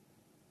นิด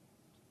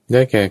ไ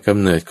ด้แก่ก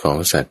ำเนิดของ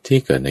สัตว์ที่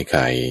เกิดในไ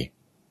ข่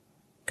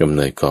กำเ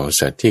นิดของ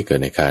สัตว์ที่เกิด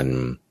ในครรภ์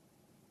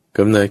ก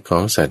ำเนิดขอ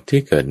งสัตว์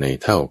ที่เกิดใน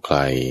เท่าไคล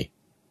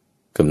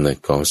กำเนิด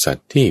ของสัต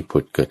ว์ที่ผุ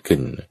ดเกิดขึ้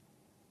น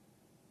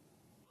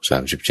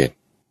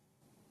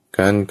37ก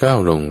ารก้าว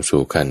ลง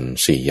สู่ขันธ์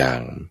4อย่า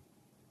ง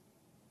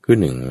คือ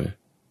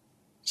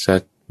 1. สั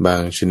ตว์บา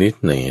งชนิด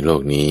ในโล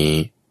กนี้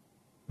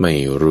ไม่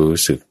รู้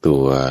สึกตั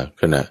ว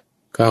ขณะ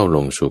ก้าวล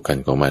งสู่ขัน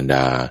ธ์ของมารด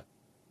า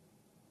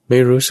ไม่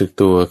รู้สึก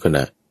ตัวขณ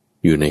ะ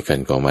อยู่ในขัน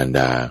ธ์ของมารด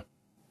า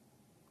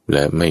แล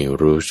ะไม่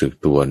รู้สึก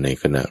ตัวใน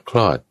ขณะคล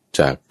อด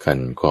จากขัน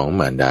ธ์ของ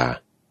มารดา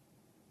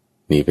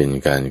นี่เป็น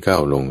การก้า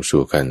วลง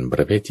สู่ขันธ์ป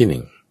ระเภทที่1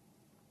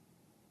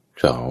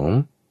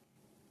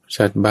 2.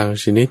 สัตว์บาง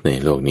ชนิดใน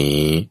โลกนี้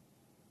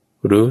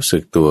รู้สึ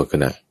กตัวข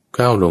ณะ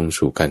ก้าวลง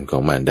สู่ขันธ์ขอ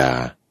งมารดา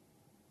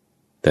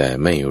แต่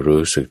ไม่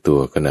รู้สึกตัว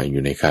ขณะอ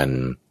ยู่ในขันธ์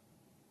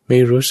ไม่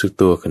รู้สึก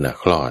ตัวขณะ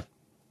คลอด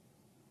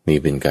นี่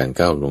เป็นการ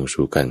ก้าวลง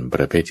สู่ขันธ์ป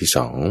ระเภทที่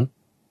2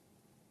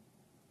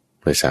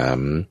 และ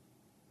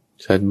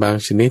 3. สัตว์บาง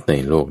ชนิดใน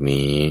โลก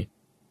นี้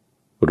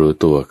รู้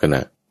ตัวขณ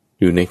ะ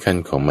อยู่ในขัน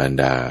ธ์ของมาร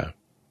ดา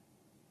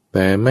แ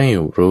ต่ไม่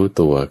รู้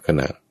ตัวข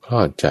ณะคล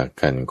อดจาก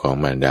ขันธ์ของ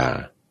มารดา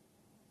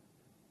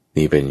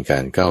นี่เป็นกา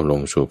รก้าวล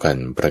งสู่ขัน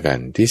ธ์ประการ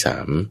ที่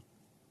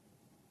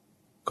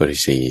3ข้อ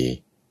ที่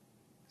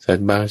4สัต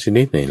ว์บางช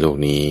นิดในโลก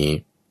นี้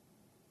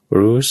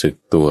รู้สึก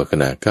ตัวข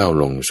ณะก้าว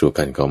ลงสู่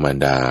ขันธ์ของมาร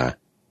ดา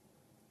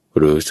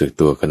รู้สึก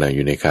ตัวขณะอ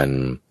ยู่ในขัน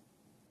ธ์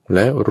แล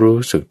ะรู้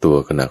สึกตัว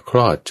ขณะคล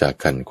อดจาก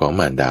ขันธ์ของ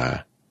มารดา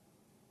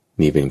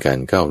นี่เป็นการ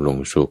ก้าวลง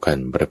สู่ขัน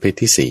ธ์ประเภท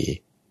ที่4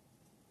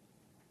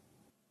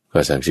ข้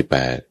อ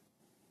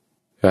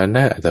38การไ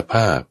ด้อัตภ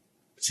าพ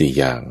4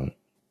อย่าง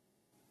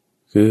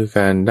คือก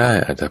ารได้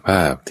อัตภ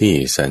าพที่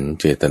สัญ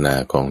เจตนา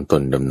ของต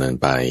นดำเนิน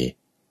ไป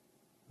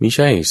มิใ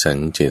ช่สัญ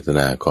เจตน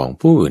าของ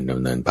ผู้อื่นด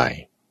ำเนินไป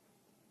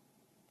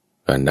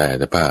การได้อั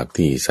ตภาพ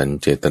ที่สัญ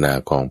เจตนา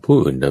ของผู้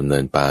อื่นดำเนิ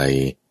นไป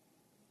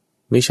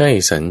ไม่ใช่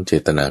สัญเจ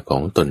ตนาขอ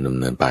งตนดำ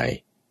เนินไป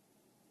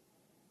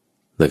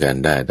และการ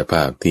ได้อัตภ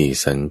าพที่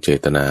สัญเจ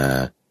ตนา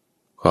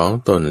ของ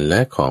ตนแล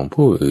ะของ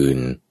ผู้อื่น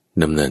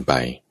ดำเนินไป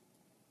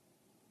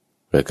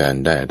และการ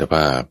ได้อัตภ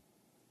าพ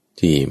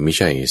ที่ไม่ใ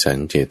ช่สัญ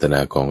เจตนา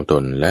ของต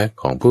นและ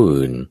ของผู้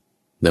อื่น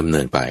ดำเนิ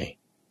นไป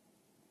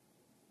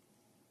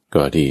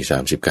ข้อที่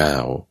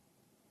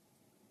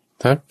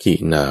39ทักขิ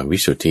นาวิ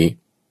สุทธิ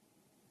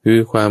คือ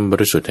ความบ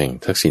ริสุทธิ์แห่ง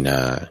ทักษิณา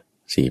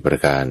4ปร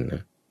ะการ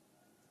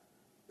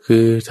คื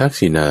อทัก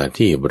ษิณา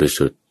ที่บริ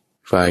สุทธิ์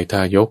ฝ่ายท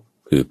ายก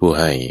คือผู้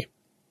ให้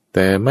แ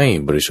ต่ไม่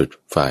บริสุทธิ์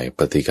ฝ่ายป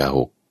ฏิฆาห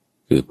ก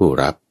คือผู้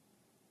รับ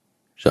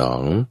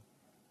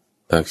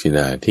 2. ทักษิณ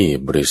าที่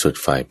บริสุท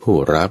ธิ์ฝ่ายผู้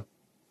รับ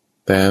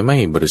แต่ไม่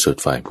บริสุท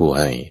ธิ์ฝ่ายผู้ใ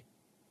ห้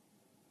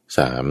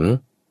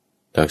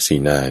 3. ทักษิ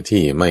ณา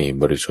ที่ไม่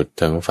บริสุทธิ์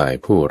ทั้งฝ่าย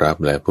ผู้รับ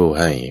และผู้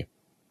ให้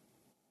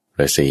แ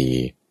ละ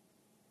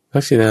 4. ทั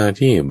กษิณา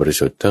ที่บริ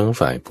สุทธิ์ทั้ง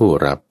ฝ่ายผู้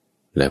รับ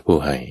และผู้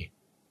ให้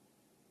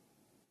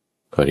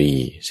ข้อ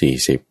ที่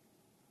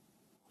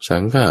40สั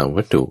งฆา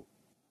วัตถุ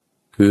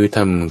คือท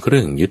ำเค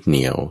รื่องยึดเห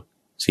นี่ยว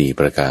4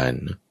ประการ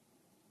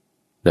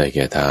ได้แ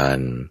ก่ทาน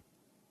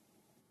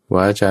ว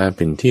าจาเ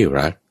ป็นที่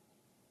รัก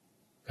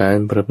การ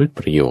ประพฤติ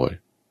ประโยชน์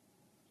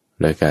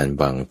และการ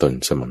วางตน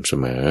สม่ำเส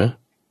มอ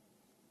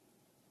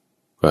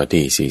ข้อ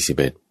ที่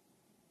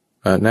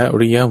41อนั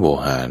ริยโว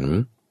หาร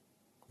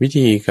วิ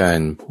ธีกา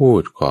รพู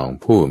ดของ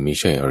ผู้มิ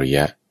ใช่อริย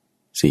ะ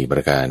4ปร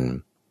ะการ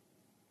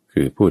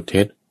คือพูดเ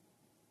ท็จ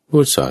พู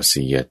ดส่อเ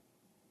สียด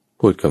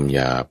พูดคำหย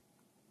าบ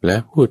และ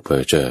พูดเพ้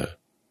อเจ้อ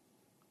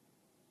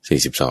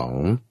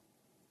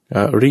42อ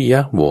ริย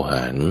โวห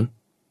าร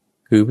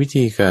คือวิ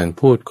ธีการ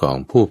พูดของ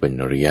ผู้เป็น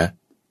อริยะ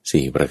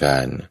4ประกา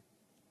ร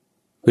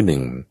คือ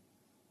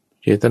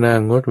1เจตนา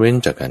งดเว้น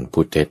จากการพู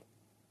ดเท็จ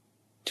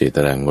เจต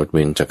นางดเ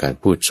ว้นจากการ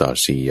พูดส่อ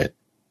เสียด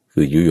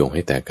คือยุยงใ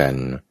ห้แตกกัน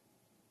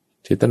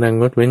เจตนา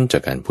งดเว้นจา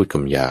กการพูดค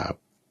ำหยาบ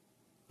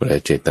และ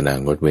เจตนา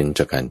งดเว้นจ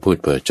ากการพูด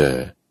เพ้อเจ้อ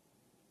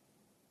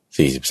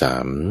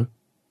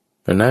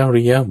43อนั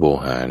ริยโว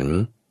หาร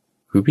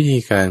คือวิธี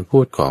การพู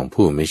ดของ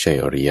ผู้ไม่ใช่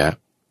อริยะ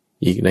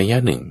อีกนัยยะ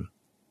หนึ่ง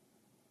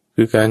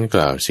คือการก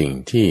ล่าวสิ่ง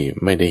ที่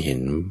ไม่ได้เห็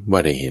นว่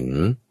าได้เห็น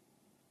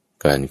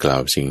การกล่า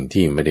วสิ่ง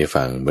ที่ไม่ได้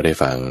ฟังว่าได้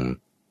ฟัง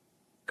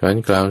การ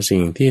กล่าวสิ่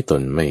งที่ต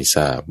นไม่ท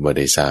ราบว่าไ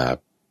ด้ทราบ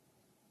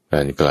ก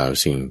ารกล่าว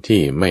สิ่ง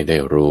ที่ไม่ได้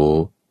รู้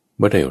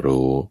ว่าได้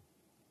รู้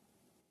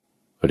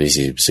ข้อ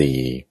ที่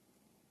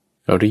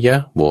44อริย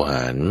โวห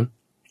าร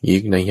อี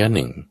กนัยยะห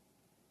นึ่ง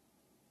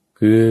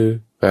คือ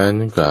การ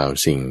กล่าว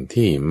สิ่ง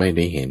ที่ไม่ไ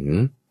ด้เห็น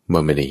ว่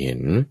าไม่ได้เห็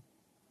น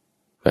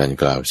การ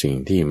กล่าวสิ่ง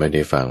ที่ไม่ไ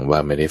ด้ฟังว่า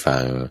ไม่ได้ฟั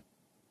ง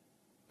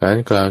การ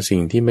กล่าวสิ่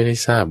งที่ไม่ได้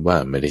ทราบว่า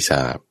ไม่ได้ทร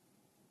าบ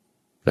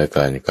และก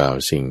ารกล่าว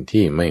สิ่ง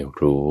ที่ไม่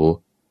รู้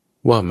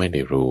ว่าไม่ไ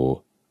ด้รู้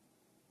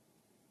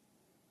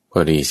ข้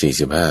อที่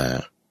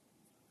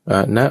45อ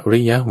นั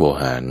ริยโว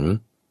หาร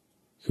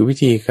คือวิ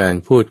ธีการ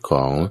พูดข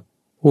อง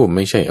ผู้ไ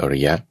ม่ใช่อริ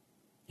ยะ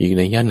อีก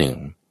นัยยะหนึ่ง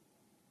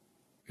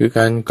คือก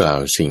ารกล่าว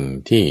สิ่ง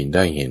ที่ไ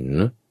ด้เห็น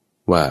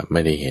ว่าไ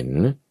ม่ได้เห็น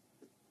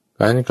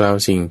การกล่าว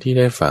สิ่งที่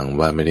ได้ฟัง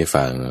ว่าไม่ได้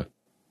ฟัง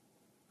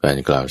การ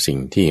กล่าวสิ่ง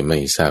ที่ไม่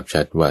ทราบ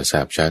ชัดว่าทร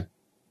าบชัด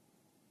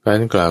กา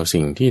รกล่าว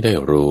สิ่งที่ได้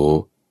รู้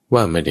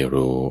ว่าไม่ได้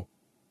รู้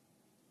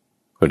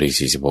ข้อที่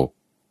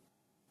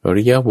46อ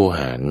ริยโว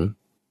หาร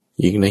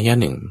อีกนัยยะ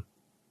หนึ่ง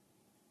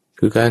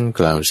คือการ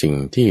กล่าวสิ่ง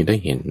ที่ได้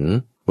เห็น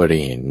ว่าได้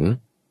เห็น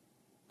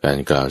การ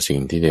กล่าวสิ่ง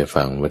ที่ได้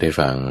ฟังว่าได้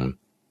ฟัง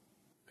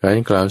การ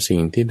กล่าวสิ่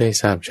งที่ได้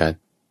ทราบชัด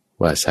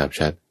ว่าทราบ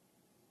ชัด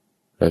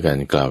และการ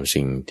กล่าว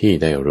สิ่งที่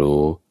ได้รู้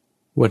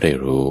ว่าได้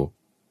รู้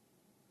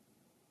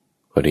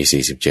ข้อ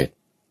ที่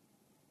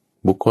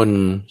47บุคคล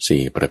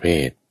4ประเภ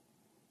ท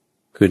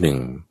คือ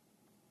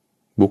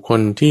1บุคค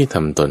ลที่ท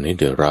ำตนให้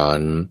เดือดร้อ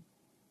น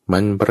มั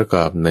นประก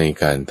อบใน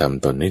การท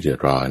ำตนให้เดือด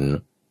ร้อน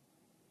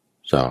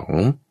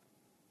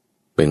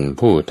 2. เป็น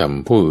ผู้ท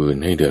ำผู้อื่น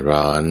ให้เดือด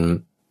ร้อน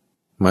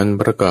มัน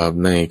ประกอบ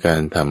ในกา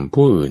รทำ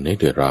ผู้อื่นให้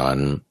เดือดร้อน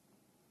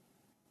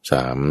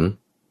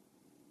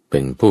 3. เป็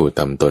นผู้ท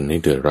ำตนให้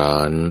เดือดร้อ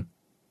น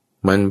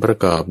มันประ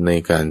กอบใน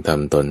การท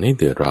ำตนให้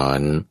เดือดร้อ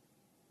น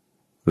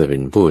และเป็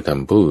นผู้ท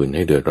ำผู้อื่นใ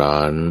ห้เดือดร้อ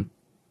น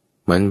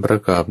มันประ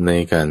กอบใน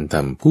การท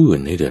ำผู้อื่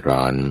นให้เดือด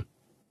ร้อน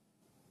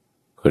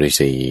ข้อ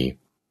ที่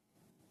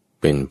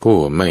4เป็นผู้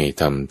ไม่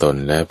ทำตน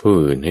และผู้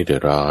อื่นให้เดือ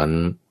ดร้อน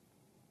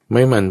ไ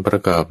ม่มันปร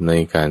ะกอบใน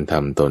การท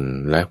ำตน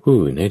และผู้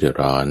อื่นให้เดือด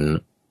ร้อน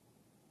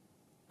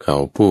เขา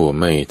ผู้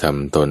ไม่ท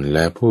ำตนแล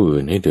ะผู้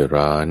อื่นให้เดือด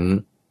ร้อน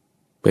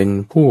เป็น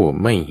ผู้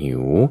ไม่หิ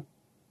ว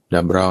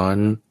ดับร้อน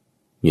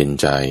เย็น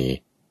ใจ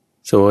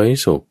สวย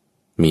สุข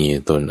มี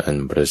ตนอัน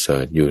ประเสริ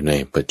ฐอยู่ใน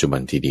ปัจจุบั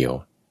นทีเดียว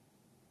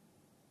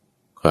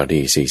ข้อ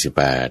ที่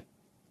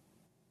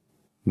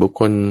48บุค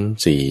คล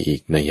4อี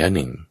กนัยยะห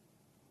นึ่ง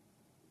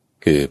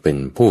คือเป็น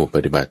ผู้ป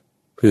ฏิบัติ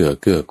เพื่อ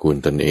เกื้อกูล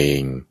ตนเอ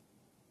ง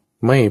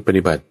ไม่ป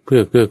ฏิบัติเพื่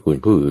อเกื้อกูล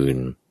ผู้อื่น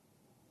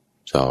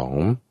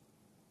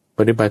 2. ป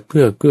ฏิบัติเ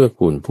พื่อเกื้อ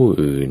กูลผู้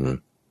อื่น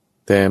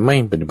แต่ไม่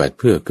ปฏิบัติ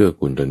เพื่อเกื้อ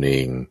กูลตนเอ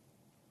ง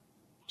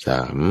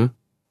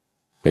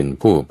 3. เป็น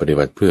ผู้ปฏิ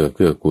บัติเพื่อเ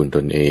กื้อกูลต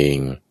นเอง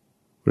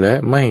และ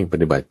ไม่ป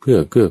ฏิบัติเพื่อ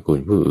เกื้อกูล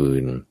ผู้อื่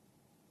น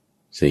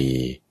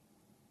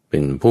 4. เป็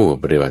นผู้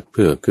ปฏิบัติเ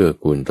พื่อเกื้อ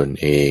กูลตน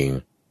เอง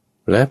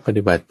และป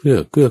ฏิบัติเพื่อ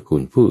เกื้อกู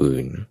ลผู้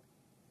อื่น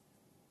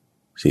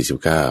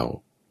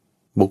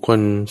49บุคคล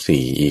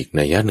4อีก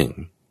นัยยะหนึ่ง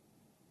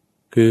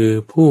คือ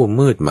ผู้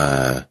มืดมา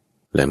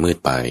และมืด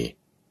ไป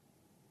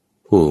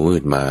ผู้มื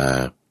ดมา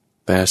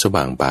แต่ส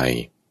ว่างไป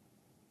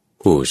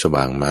ผู้ส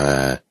ว่างมา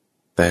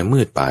แต่มื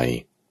ดไป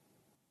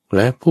แล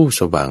ะผู้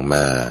สว่างม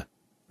า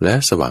และ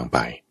สว่างไป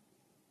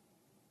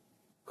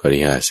ข้อ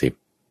ที่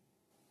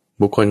50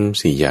บุคคล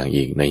4อย่าง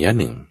อีกนัยยะ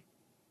หนึ่ง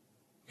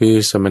คือ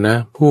สมณะ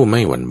ผู้ไม่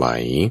หวั่นไหว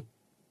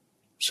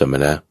สม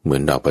ณะเหมือ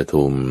นดอกประ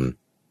ทุม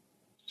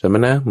สม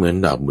ณะเหมือน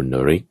ดอกบุญน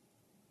ริก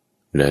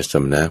และส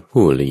มณะ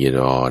ผู้ละเอียด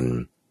อ่อน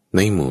ใน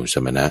หมู่ส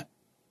มณะ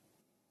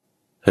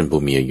ท่านผู้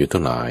มีอายุ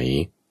ทั้งหลาย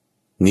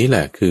นี้แหล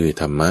ะคือ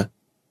ธรรมะ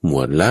หม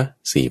วดละ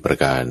4ประ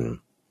การ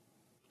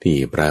ที่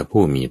พระ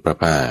ผู้มีพระ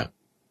ภาค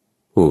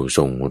ผู้ท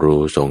รง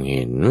รู้ทรงเ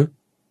ห็น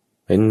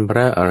เป็นพร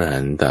ะอรหั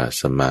นต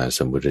สัมมา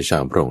สัมพุทธเจ้า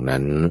พระองค์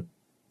นั้น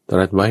ต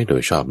รัสไว้โด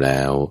ยชอบแล้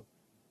ว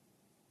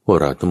พวก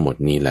เราทั้งหมด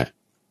นี้แหละ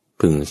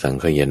พึงสัง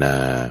คายนา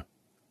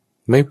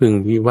ไม่พึง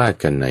วิวาท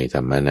กันในธ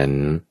รรมนั้น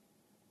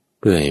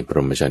เพื่อให้พร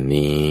หมจรรย์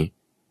นี้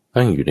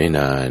ตั้งอยู่ได้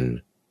นาน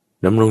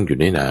ดำรงอยู่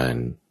ได้นาน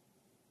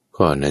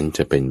ข้อนั้นจ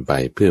ะเป็นไป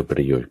เพื่อปร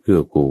ะโยชน์เกื้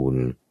อกูล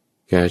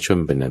แก่ชน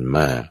เป็นอันม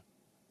าก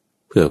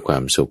เพื่อควา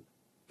มสุข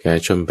แก่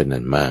ชนเป็นอั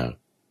นมาก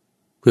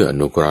เพื่ออ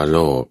นุเคราะห์โล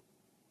ก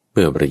เ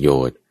พื่อประโย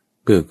ชน์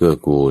เพื่อเกื้อ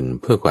กูล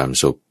เพื่อความ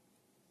สุข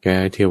แก่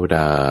เทวด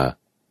า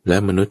และ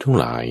มนุษย์ทั้ง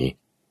หลาย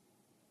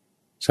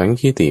สัง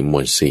คีติหม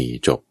วดสี่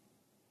จบ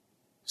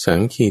สั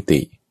งคี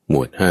ติหม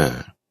วดห้า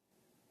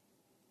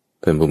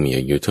ท่านผู้มี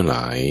อายุทั้งหล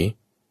าย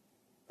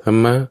ธร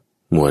รมะ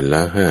หมวดล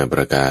ะ5ป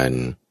ระการ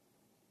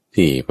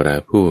ที่พระ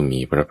ผู้มี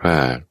พระภ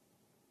าค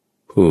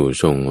ผู้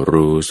ทรง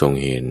รู้ทรง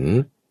เห็น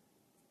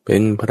เป็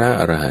นพระ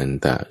อรหัน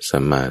ตสั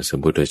มมาสัม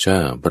พุทธเจ้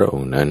าพระอ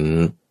งค์นั้น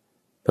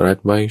ตรัส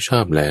ไว้ชอ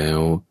บแล้ว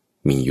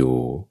มีอยู่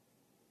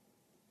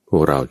พว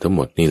กเราทั้งห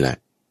มดนี่แหละ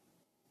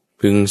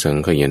พึงสัง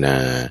คายนา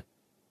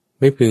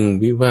ไม่พึง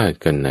วิวาท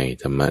กันใน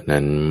ธรรมะ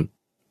นั้น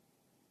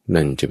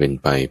นั่นจะเป็น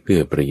ไปเพื่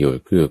อประโยช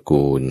น์เกื้อ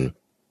กูล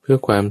เพื่อ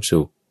ความ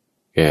สุข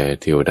แก่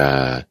เทวดา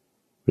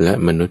และ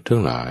มนุษย์ทั้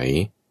งหลาย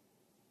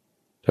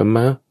ธรรม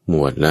ะหม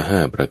วดละ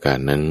5ประการ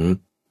นั้น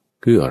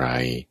คืออะไร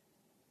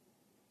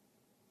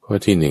ข้อ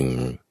ที่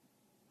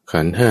1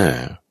ขันธ์ห้า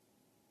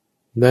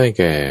ได้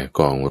แก่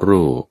กอง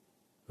รูป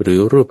หรือ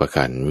รูป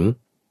ขันธ์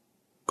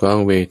กอง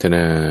เวทน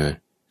า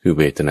คือเ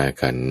วทนา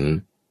ขันธ์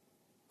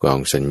กอง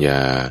สัญญ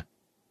า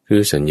คื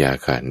อสัญญา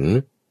ขันธ์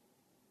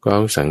กอ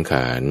งสังข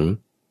าร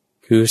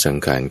คือสัง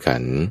ขารขั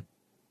นธ์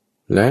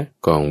และ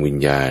กองวิญ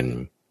ญาณ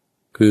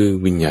คือ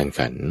วิญญาณ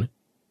ขันธ์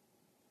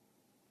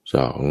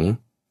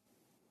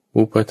 2.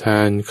 อุปท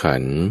านขั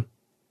นธ์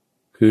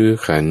คือ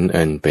ขันธ์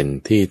อันเป็น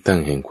ที่ตั้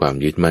งแห่งความ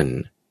ยึดมั่น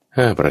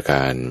5ประก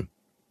าร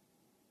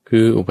คื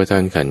ออุปทา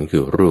นขันธ์คื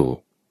อรู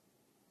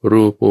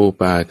ปู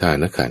ปาทา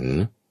นขันธ์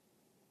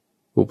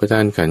อุปทา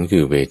นขันธ์คื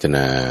อเวทน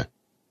า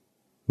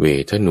เว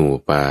ทนู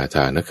ปาท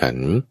านขัน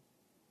ธ์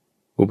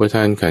อุปท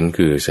านขันธ์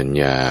คือสัญ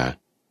ญา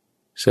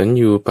สัญ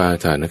ญูปา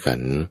ทานขั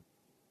นธ์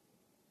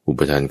อุป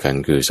ทานขัน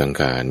ธ์คือสัง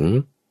ขาร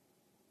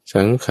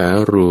สังขา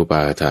รูป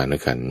าทาน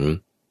ขันธ์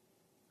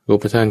อุ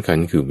ปทานขัน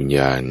ธ์คือวิญญ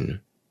าณ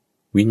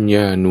วิญญ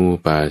าณู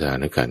ปาทา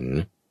นขันธ์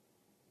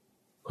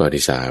ข้อ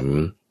ที่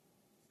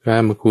3กา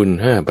มคุณ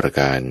5ประ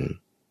การ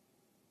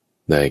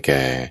ได้แ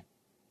ก่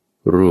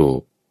รูป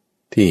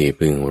ที่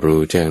พึง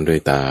รู้แจ้งด้วย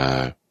ตา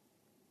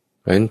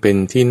อันเป็น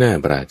ที่น่า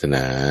ปรารถน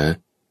า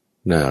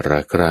น่ารั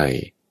กใคร่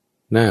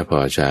น่าพ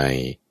อใจ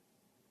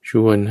ช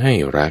วนให้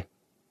รัก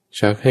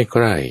ชักให้ใค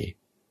ร่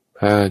พ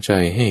าใจ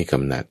ให้ก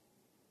ำหนัด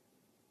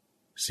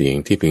เสียง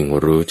ที่พึง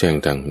รู้แจ้ง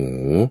ทางหู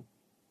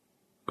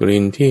ก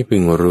ลิ่นที่พึ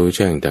งรู้แ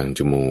จ้งทางจ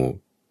มูก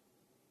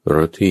ร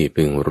สที่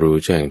พึงรู้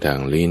แจ้งทาง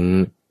ลิ้น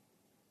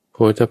โผ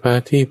ฏฐัพพะ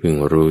ที่พึง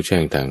รู้แจ้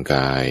งทางก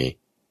าย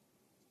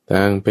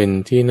ต่างเป็น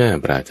ที่น่า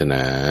ปรารถน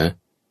า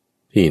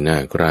ที่น่า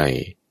ใคร่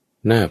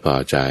น่าพอ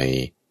ใจ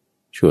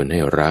ชวนให้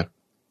รัก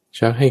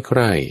ชักให้ใค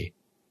ร่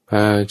พ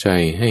าใจ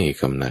ให้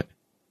กำหนัด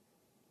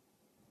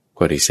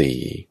ข้อที่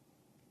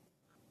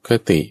4ค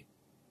ติ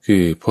คื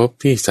อภพ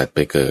ที่สัตว์ไป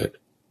เกิด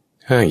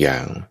5อย่า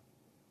ง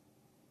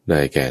ไ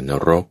ด้แก่น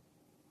รก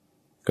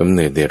กำเ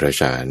นิดเดรัจ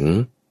ฉาน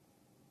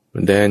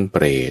แดนเป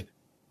รต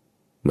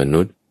ม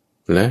นุษย์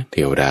และเท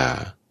วดา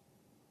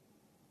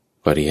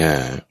ข้อที่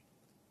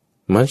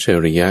5มัจฉ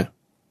ริยะ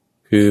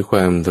คือคว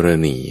ามตระ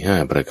หนี่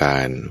5ประกา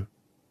ร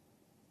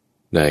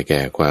ได้แ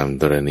ก่ความ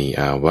ตระหนี่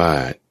อาวา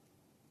ส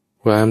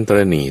ความตร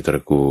ะหนี่ตร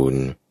ะกูล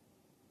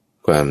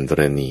ความต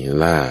ระหนี่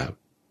ลาภ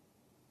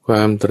คว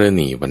ามตระห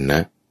นี่วรรณะ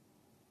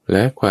แล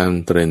ะความ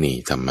ตระหนี่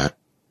ธรรมะ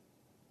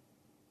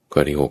ข้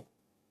อที่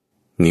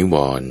6นิว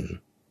รณ์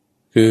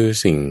คือ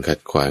สิ่งขัด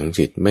ขวาง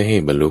จิตไม่ให้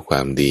บรรลุคว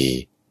ามดี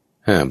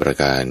5ประ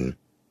การ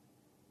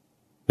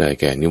ได้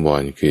แก่นิว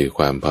รณ์คือค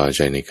วามพอใจ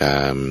ในก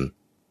าม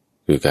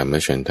คือการม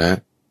ฉันทะ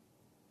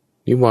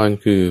นิวรณ์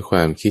คือคว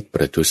ามคิดป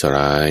ระทุษ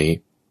ร้าย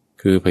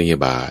คือพยา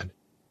บาท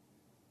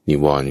นิ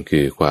วรณ์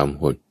คือความ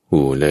หด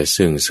หู่และเ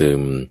สื่องซึ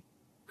ม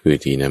คือ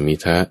ถีนมิ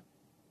ทะ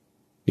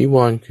นิว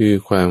รณ์คือ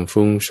ความ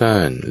ฟุ้งซ่า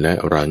นและ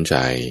ร้อนใจ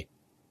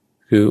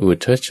คืออุท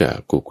ธัจจะ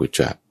กุกุจ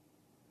จะ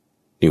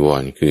นิว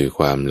รณ์คือค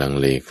วามลัง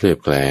เลเคลือบ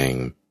แคลง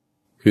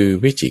คือ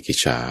วิจิกิจ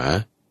ฉา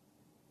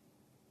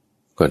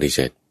ข้อที่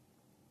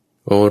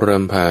7โอรั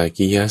มภา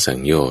กิยสั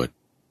งโยชน์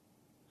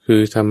คื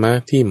อธรรมะ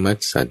ที่มัด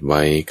สัตว์ไ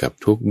ว้กับ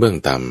ทุกเบื้อง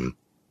ต่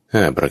ำ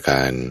5ประก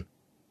าร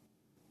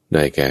ไ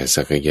ด้แก่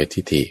สักย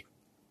ทิฏฐิ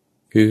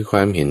คือคว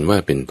ามเห็นว่า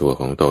เป็นตัว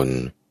ของตน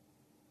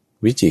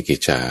วิจิกิจ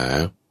ฉา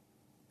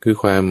คือ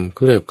ความเค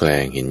ลือบแคล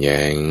งเห็นแ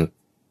ย้ง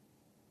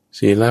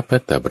ศีลพั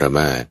ตตประม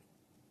าท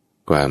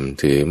ความ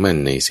ถือมั่น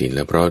ในศีล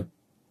พรต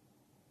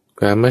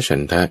กามฉั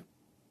นทะ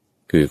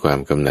คือความ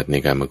กำหนัดใน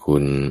กามคุ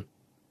ณ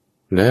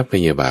และพ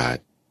ยาบาท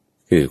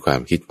คือควา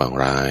มคิดปอง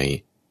ร้าย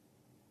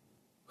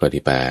ข้อ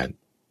ที่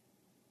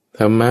8ธ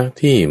รรมะ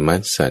ที่มั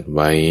ดสัตว์ไ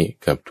ว้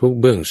กับทุก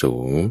เบื้องสู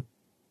ง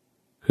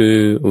คือ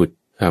อุท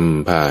ธัม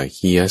ภา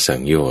คียสั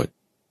งโยชน์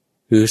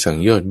คือสัง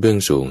โยชน์เบื้อง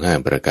สูง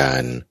5ประกา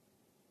ร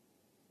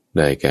ไ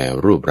ด้แก่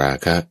รูปรา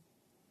คะ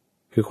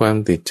คือความ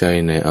ติดใจ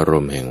ในอาร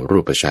มณ์แห่งรู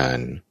ปฌาน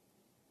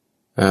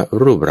อ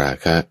รูปรา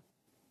คะ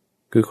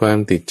คือความ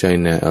ติดใจ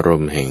ในอาร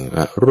มณ์แห่งอ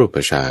รูป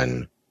ฌาน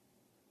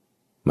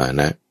มา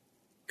นะ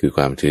คือค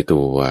วามถือ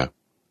ตัว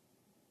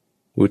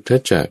อุทธั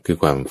จจะคือ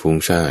ความฟุ้ง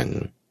ซ่าน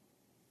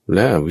แล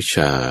ะอวิชช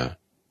า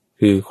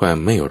คือความ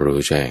ไม่รู้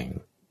แจ้ง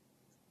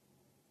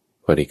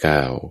ข้อที่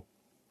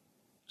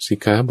9สิก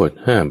ขาบท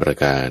5ประ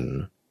การ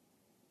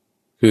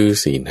คือ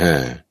ศีล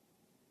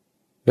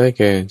5ได้แ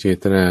ก่เจ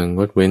ตนาง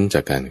ดเว้นจ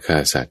ากการฆ่า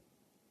สัตว์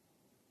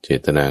เจ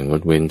ตนาง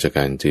ดเว้นจากก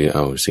ารถือเอ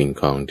าสิ่ง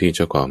ของที่เ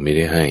จ้าของไม่ไ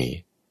ด้ให้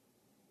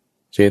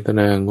เจต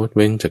นางดเ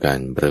ว้นจากกา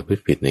รประพฤ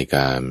ติผิดในก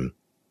าม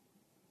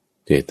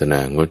เจตนา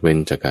งดเว้น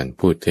จากการ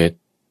พูดเท็จ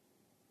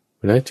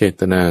และเจ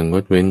ตนาง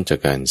ดเว้นจาก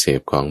การเส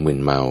พของมึน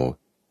เมา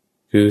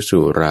คือสุ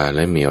ราแล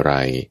ะเม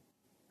รัย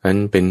อัน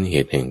เป็นเห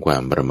ตุแห่งควา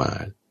มประมา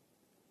ท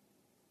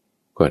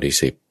ข้อที่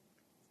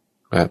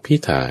10อภิ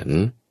ฐาน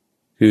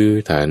คือ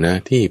ฐานะ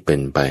ที่เป็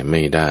นไปไ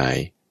ม่ได้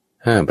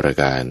5ประ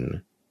การ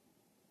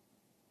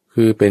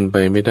คือเป็นไป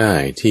ไม่ได้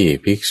ที่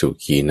ภิกษุ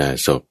ขีณา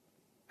สพ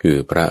คือ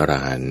พระอร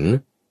หันต์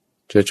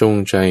จะจง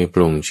ใจป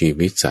ลงชี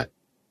วิตสัตว์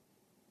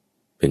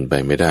เป็นไป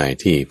ไม่ได้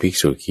ที่ภิก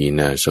ษุขี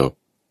ณาสพ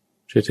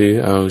จะถือ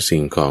เอา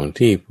สิ่งของ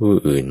ที่ผู้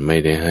อื่นไม่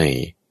ได้ให้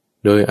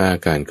โดยอา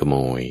การขโม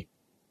ย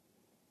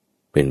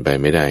เป็นไป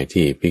ไม่ได้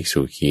ที่ภิก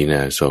ษุขีณ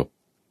าสพ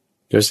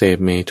จะเสพ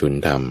เมถุน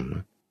ธรรม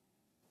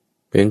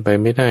เป็นไป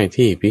ไม่ได้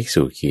ที่ภิก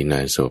ษุขีณา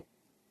สพ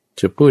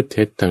จะพูดเ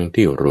ท็จทั้ง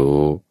ที่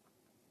รู้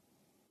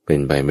เป็น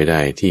ไปไม่ไ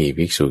ด้ที่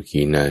ภิกษุ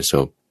ขีณาส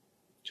พ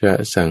จะ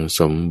สั่งส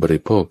มบริ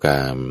โภคก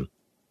าม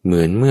เห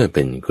มือนเมื่อเ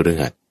ป็นคฤ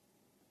หัสถ์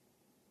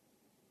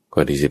ข้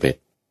อที่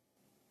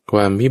11คว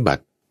ามวิบั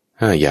ติ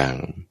5อย่าง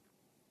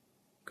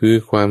คือ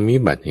ความวิ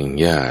บัติแห่ง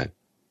ญาติ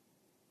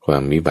ควา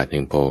มวิบัติแ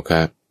ห่งโภค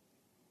ะ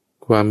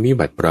ความวิ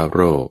บัติเพราะโ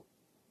รค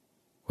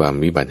ความ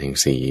วิบัติแห่ง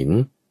ศีล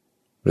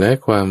และ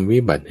ความวิ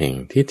บัติแห่ง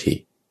ทิฏฐิ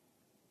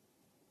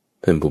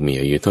ท่านผู้มี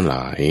อายุทั้งหล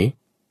าย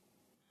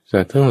สั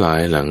ตว์ทั้งหลา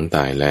ยหลังต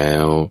ายแล้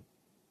ว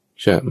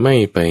จะไม่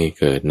ไป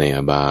เกิดในอ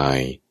บาย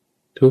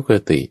ทุกข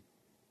ติ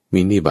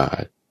วินิบา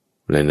ต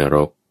และนร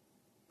ก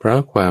เพราะ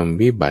ความ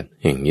วิบัติ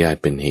แห่งญาติ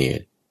เป็นเห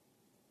ตุ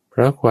เพ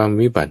ราะความ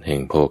วิบัติแห่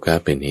งโภคะ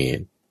เป็นเห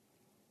ตุ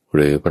ห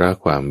รือเพราะ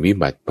ความวิ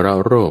บัติเพราะ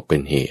โรคเป็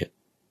นเหตุ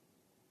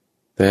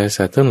แต่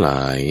สัตว์ทั้งหล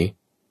าย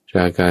จ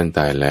ากการต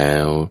ายแล้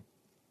ว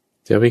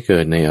จะไปเกิ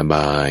ดในอบ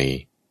าย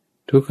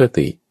ทุกข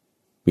ติ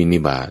วินิ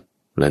บาต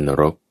และน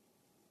รก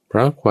เพร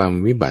าะความ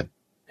วิบัติ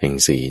แห่ง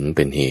ศีลเ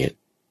ป็นเหตุ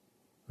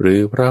หรือ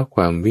เพราะค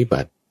วามวิ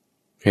บัติ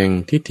แห่ง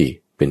ทิฏฐิ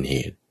เป็นเห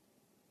ตุ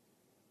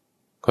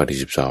ข้อที่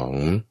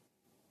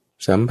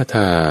12สัมปท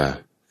า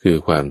คือ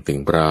ความถึง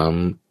พร้อม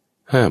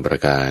5ปร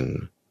ะการ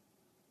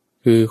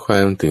คือคว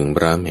ามถึงพ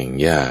ร้อมแห่ง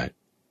ญาติ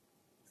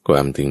คว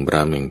ามถึงพร้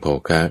อมแห่งโภ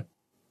คะ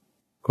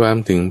ความ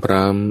ถึงพ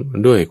ร้อม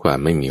ด้วยความ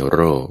ไม่มีโร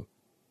ค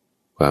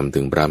ความถึ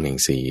งพร้อมแห่ง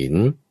ศีล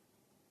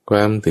คว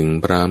ามถึง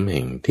พร้อมแ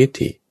ห่งทิฏ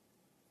ฐิ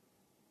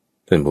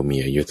ท่านผู้มี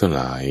อายุทั้งห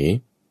ลาย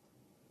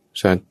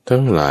สัตว์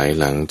ทั้งหลาย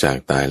หลังจาก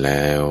ตายแ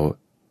ล้ว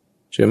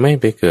จะไม่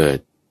ไปเกิด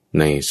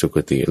ในสุค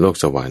ติโลก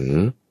สวรรค์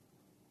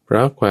เพร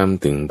าะความ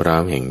ถึงพร้อ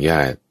มแห่งญ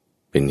าติ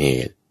เป็นเห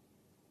ตุ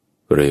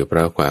หรือเพร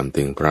าะความ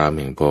ถึงพร้อมแ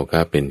ห่งโภค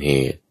ะเป็นเห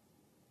ตุ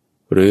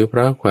หรือเพร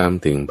าะความ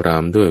ถึงพร้อ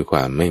มด้วยคว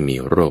ามไม่มี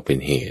โรคเป็น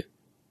เหตุ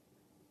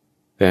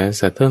แต่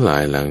สัตว์ทั้งหลา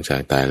ยหลังจา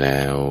กตายแ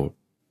ล้ว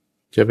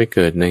จะไปเ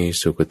กิดใน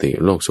สุคติ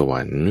โลกสว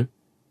รรค์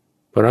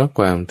เพราะค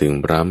วามถึง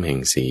พร้อมแห่ง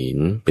ศีล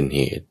เป็นเ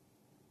หตุ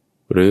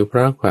หรือเพร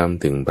าะความ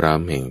ถึงพร้อ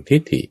มแห่งทิ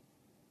ฏฐิ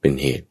เป็น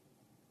เหตุ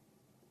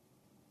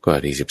ข้อ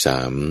ที่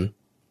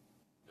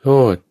13โท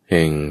ษแ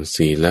ห่ง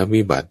ศีล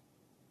วิบัติ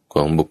ข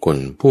องบุคคล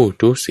ผู้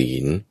ทุศี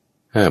ล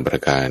5ปร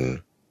ะการ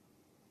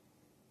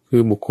คื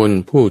อบุคคล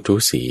ผู้ทุ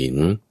ศีล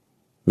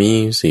มี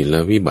ศีล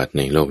วิบัติใ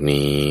นโลก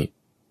นี้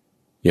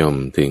ย่อม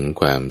ถึง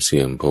ความเ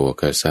สื่อมโภ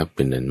คทรัพย์เ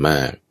ป็นอันม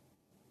าก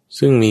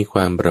ซึ่งมีคว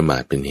ามประมา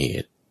ทเป็นเห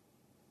ตุ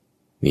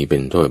นี้เป็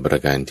นโทษประ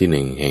การที่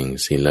1แห่ง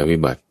ศีลวิ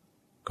บัติ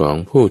ของ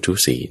ผู้ทุ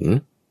ศีล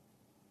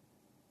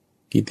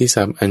กิตติ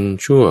ศัพท์อัน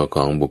ชั่วข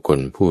องบุคคล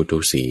ผู้ทุ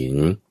ศีล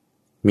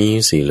มี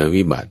ศีล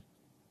วิบัติ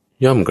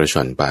ย่อมกระช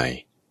อนไป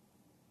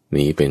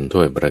นี้เป็นโท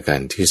ษประการ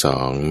ที่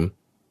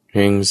2แ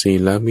ห่งศี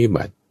ลวิ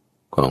บัติ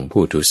ของ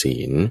ผู้ทุศี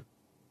ล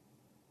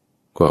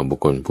ก็บุค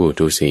คลผู้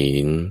ทุศี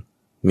ล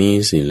มี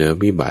ศีล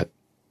วิบัติ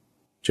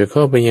จะเข้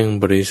าไปยัง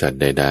บริษัท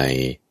ใด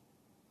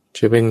ๆจ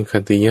ะเป็นคั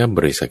ตติยบ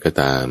ริษัทก็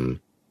ตาม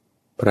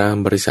พราหม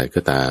ณ์บริษัท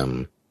ก็ตาม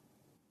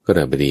กฤ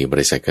บดีบ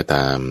ริษัทก็ต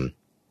าม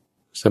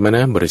สมณ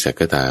บริษัท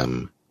ก็ตาม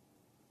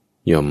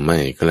ย่อมไม่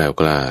แกล้ว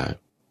กล้า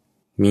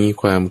มี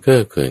ความเก้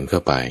อเขินเข้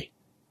าไป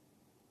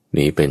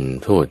นี้เป็น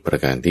โทษประ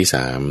การที่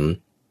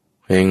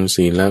3แห่ง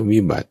ศีล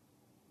วิบัติ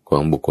ขอ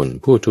งบุคคล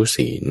ผู้ทุ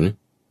ศีล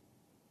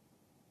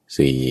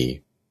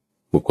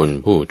 4. บุคคล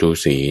ผู้ทุ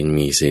ศีล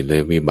มีศีล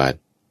วิบัติ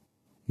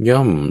ย่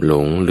อมหล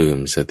งลืม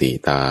สติ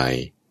ตาย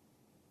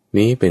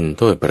นี้เป็นโ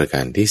ทษประกา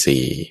ร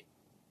ที่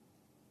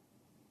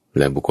4แ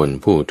ละบุคคล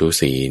ผู้ทุ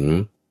ศีล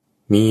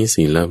มี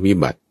ศีลวิ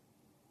บัติ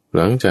ห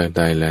ลังจากต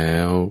ายแล้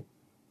ว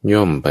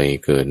ย่อมไป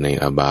เกิดใน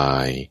อบา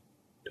ย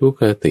ทุก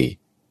ขติ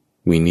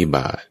วินิบ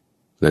าต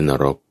และน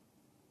รก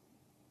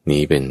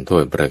นี้เป็นโท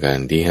ษประการ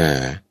ที่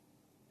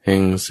5แห่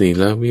งศี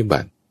ลวิบั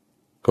ติ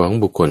ของ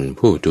บุคคล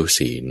ผู้ทุ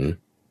ศีล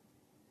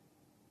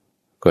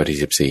ข้อ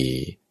ที่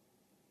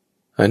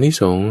14อานิ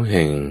สงส์แ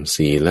ห่ง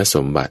ศีลส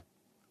มบัติ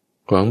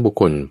ของบุค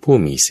คลผู้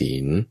มีศี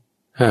ล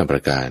5ปร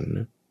ะการ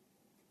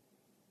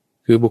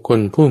คือบุคคล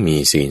ผู้มี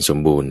ศีลสม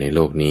บูรณ์ในโล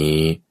กนี้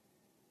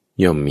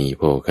ย่อมมีโ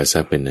ภคทรั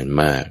พย์เป็นอัน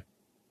มาก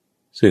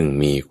ซึ่ง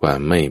มีความ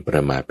ไม่ปร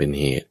ะมาทเป็น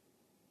เหตุ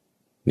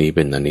นี้เ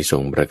ป็นอานิส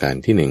งส์ประการ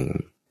ที่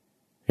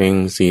1แห่ง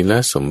ศีล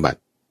สมบั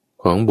ติ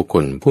ของบุคค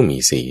ลผู้มี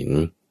ศีล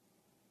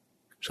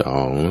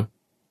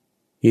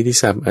 2. อิทธิ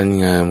ศัพท์อัน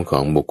งามขอ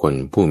งบุคคล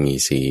ผู้มี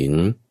ศีล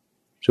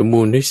สม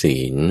บูรณ์ด้วยศี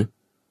ล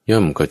ย่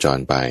อมกระจร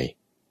ไป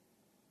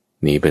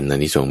นี้เป็นอา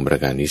นิสงส์ประ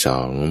การที่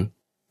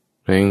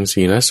2แห่ง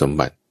ศีลสม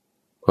บัติ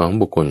ของ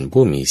บุคคล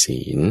ผู้มี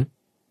ศีล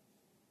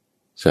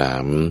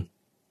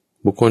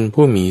 3. บุคคล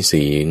ผู้มี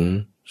ศีล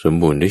สม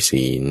บูรณ์ด้วย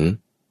ศีล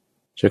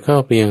จะเข้า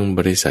ไปยังบ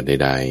ริษัทใ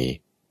ด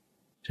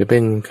ๆจะเป็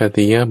นค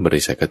ติยบ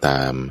ริษัทก็ต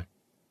าม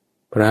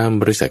พราหมณ์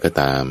บริษัทก็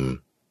ตาม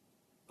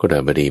กุฎ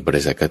บดีบ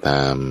ริษัทก็ต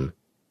าม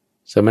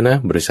สมณ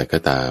บริษัทก็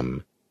ตาม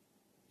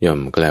ย่อ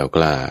มแกล้วก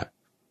ล้า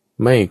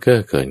ไม่เก้อ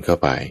เกินเข้า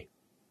ไป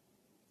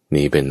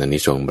นี้เป็นอานิ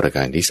สงส์ประก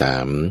ารที่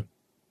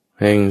3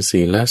แห่งศี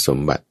ลสม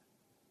บัติ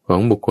ของ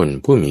บุคคล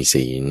ผู้มี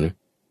ศีล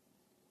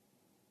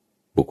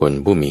บุคคล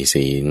ผู้มี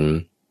ศีล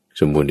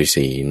สมบูรณ์ด้วย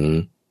ศีล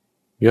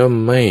ย่อม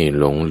ไม่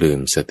หลงลืม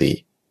สติ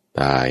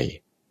ตาย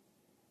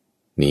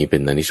นี้เป็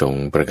นอานิสง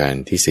ส์ประการ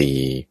ที่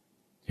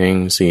4แห่ง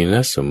ศีล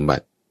สมบั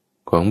ติ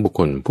ของบุค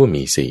คลผู้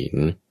มีศีล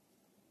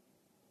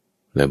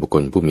และบุคค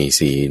ลผู้มี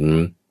ศีล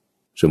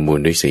สมบูร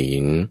ณ์ด้วยศี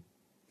ล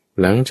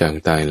หลังจาก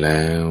ตายแ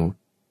ล้ว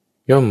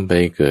ย่อมไป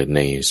เกิดใน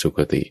สุค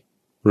ติ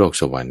โลก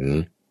สวรรค์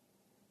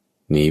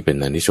นี้เป็น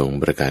อานิสงส์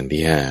ประการ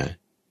ที่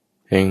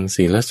5แห่ง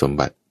ศีลสม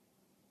บัติ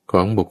ข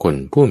องบุคคล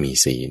ผู้มี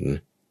ศีล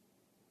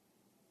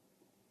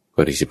ข้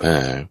อที่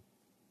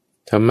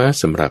15ธรรมะ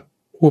สำหรับ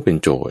ผู้เป็น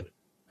โจทย์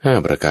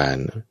5ประการ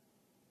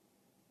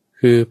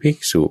คือภิก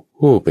ษุ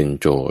ผู้เป็น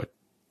โจทย์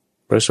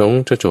ประสง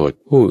ค์จะโจทย์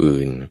ผู้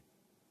อื่น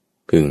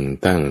พึง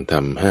ตั้งธรร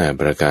ม5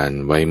ประการ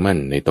ไว้มั่น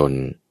ในตน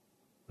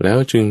แล้ว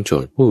จึงโจ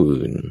ทย์ผู้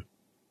อื่น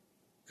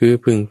คือ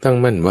พึงตั้ง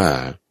มั่นว่า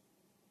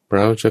เร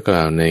าจะก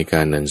ล่าวในก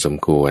ารอันสม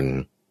ควร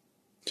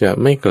จะ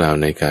ไม่กล่าว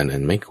ในการอั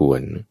นไม่คว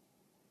ร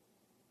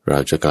เรา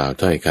จะกล่าว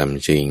ถ้อยค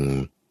ำจริง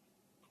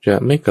จะ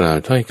ไม่กล่าว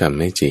ถ้อยคำ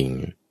ไม่จริง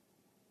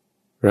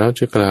เรา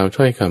จะกล่าว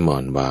ถ้อยคำอ่อ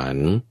นหวาน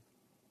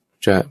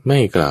จะไม่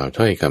กล่าว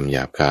ถ้อยคำหย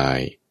าบคาย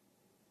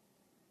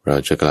เรา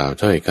จะกล่าว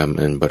ถ้อยคำ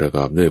อันประก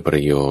อบด้วยปร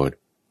ะโยชน์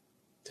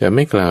จะไ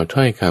ม่กล่าว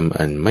ถ้อยคำ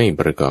อันไม่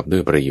ประกอบด้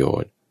วยประโย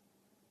ชน์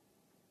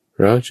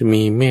เราจะ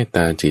มีเมตต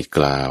าจิตก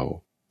ล่าว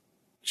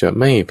จะ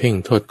ไม่เพ่ง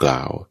โทษกล่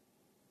าว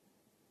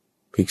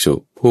ภิกษุ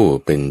ผู้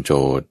เป็นโจ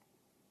ทย์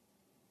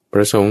ป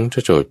ระสงค์จ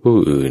ะโจทย์ผู้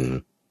อื่น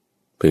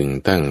พึง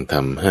ตั้งธร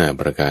รม5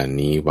ประการ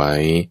นี้ไว้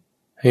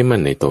ให้มั่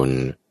นในตน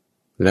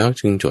แล้ว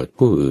จึงโจทย์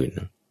ผู้อื่น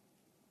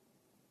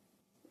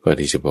ข้อ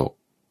ที่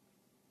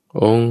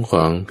16องค์ข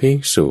องภิก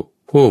ษุ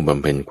ผู้บ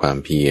ำเพ็ญความ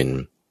เพียร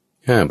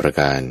5ประ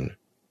การ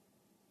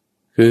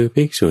คือ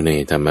ภิกษุใน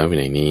ธรรมวิ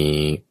นัยนี้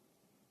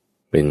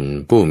เป็น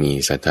ผู้มี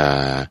ศรัทธา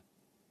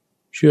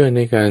เชื่อใน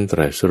การต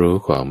รัสรู้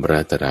ของพระ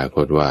ตถาค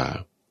ตว่า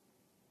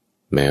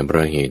แม้เพร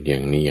าะเหตุอย่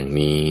าง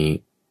นี้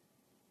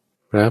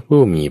พระ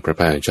ผู้มีพระ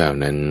ภาคเจ้า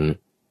นั้น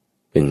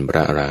เป็นพร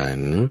ะอรหั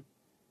นต์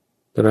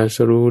ตรัส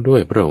รู้ด้ว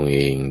ยพระองค์เอ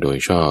งโดย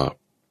ชอบ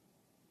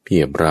เพี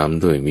ยบพร้อม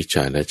ด้วยวิช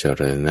าและจ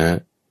รณะ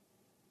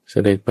เส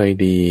ด็จไป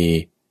ดี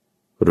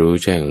รู้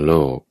แจ้งโล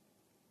ก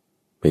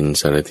เป็น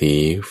สารถี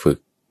ฝึก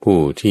ผู้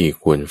ที่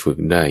ควรฝึก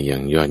ได้อย่า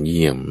งยอดเ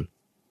ยี่ยม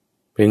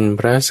เป็นพ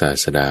ระศา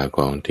สดาข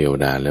องเทว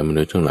ดาและม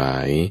นุษย์ทั้งหลา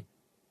ย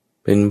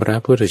เป็นพระ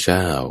พุทธเ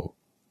จ้า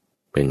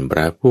เป็นพร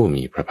ะผู้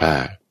มีพระภา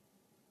ค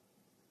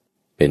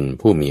เป็น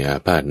ผู้มีอา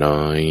พาธน้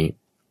อย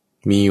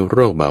มีโร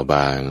คเบาบ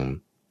าง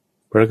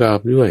ประกอบ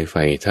ด้วยไฟ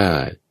ธา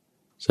ตุ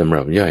สำห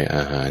รับย่อยอ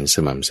าหารส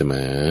ม่ำเสม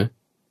อ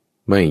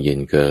ไม่เย็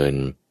นเกิน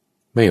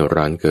ไม่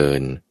ร้อนเกิ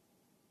น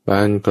ป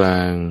านกล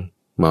าง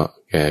เหมาะ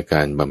แก่ก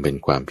ารบำเพ็ญ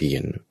ความเพีย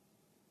ร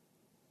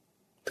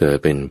เธอ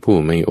เป็นผู้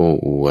ไม่โอ้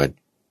อวด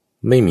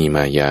ไม่มีม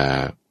ายา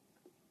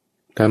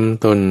ท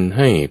ำตนใ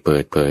ห้เปิ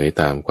ดเผย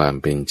ตามความ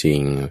เป็นจริ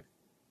ง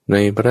ใน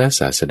พระ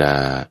ศาสดา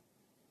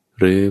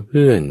หรือเ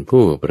พื่อน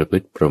ผู้ประพฤ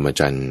ติพรหม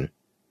จรรย์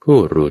ผู้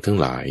รู้ทั้ง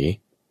หลาย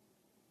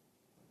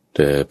เธ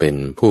อเป็น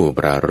ผู้ป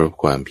รารภ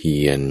ความเพี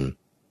ยร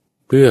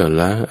เพื่อ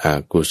ละอ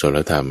กุศล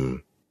ธรรม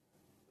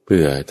เ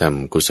พื่อท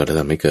ำกุศลธร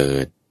รมให้เกิ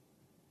ด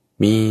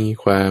มี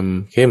ความ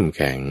เข้มแ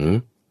ข็ง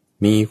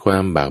มีควา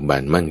มบาก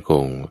บั่นมั่นค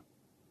ง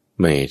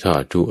ไม่ทอ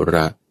ดทุร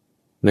ะ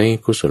ใน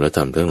กุศลธร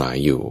รมทั้งหลาย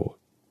อยู่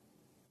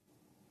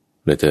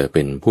และเธอเ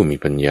ป็นผู้มี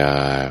ปัญญา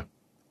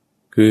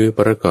คือ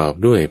ประกอบ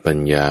ด้วยปัญ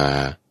ญา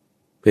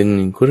เป็น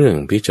เครื่อง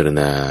พิจาร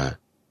ณา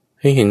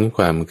ให้เห็นค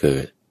วามเกิ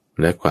ด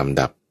และความ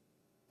ดับ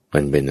มั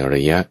นเป็นอ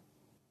ริยะ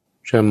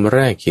ชำร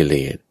ะกิเล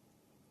ส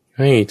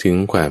ให้ถึง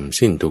ความ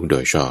สิ้นทุกข์โด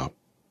ยชอบ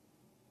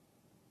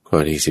ข้อ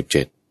ที่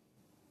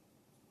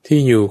17ที่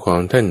อยู่ของ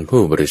ท่าน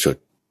ผู้บริสุท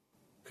ธิ์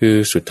คือ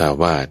สุทธา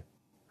วาส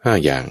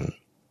5อย่าง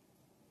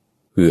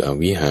คืออ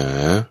วิหา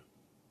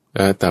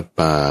อาตัปป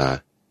า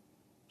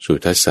สุ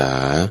ทัสสา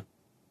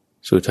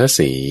สุท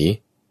สี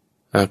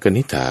อาก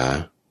นิฐา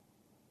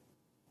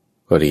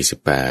ข้อที่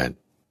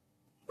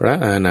18พระ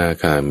อนา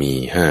คามี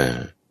ห้า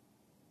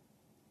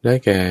ได้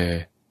แก่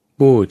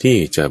ผู้ที่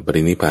จะป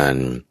รินิพพาน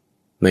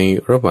ใน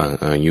ระหว่าง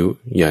อายุ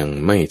ยัง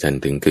ไม่ทัน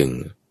ถึงกึ่ง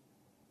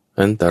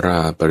อันตรา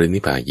ปรินิ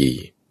พพายี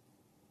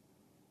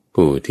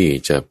ผู้ที่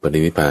จะปริ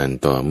นิพพาน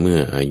ต่อเมื่อ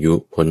อายุ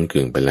พ้น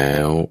กึ่งไปแล้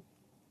ว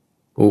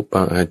อุป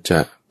าอาจจ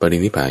ะปริ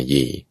นิพพา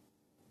ยี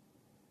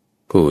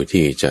ผู้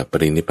ที่จะป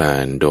รินิพพา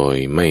นโดย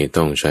ไม่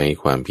ต้องใช้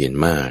ความเพียร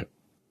มาก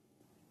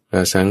อ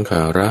สังข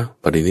าระ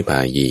ปรินิพพา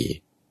ยี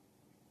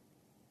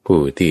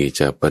ผู้ที่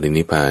จะปริ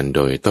นิพพานโ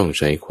ดยต้องใ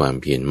ช้ความ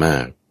เพียรมา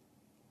ก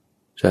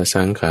ส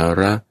สังขา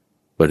ระ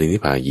ปรินิ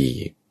พพายี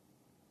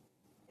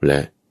และ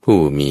ผู้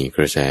มีก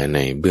ระแสใน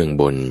เบื้อง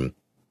บน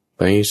ไ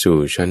ปสู่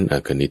ชั้นอ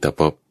กนิต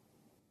ภพ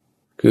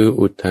คือ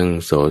อุทธัง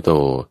โสโต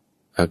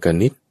อก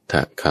นิฏฐ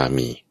คา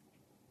มี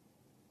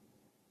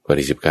ข้อ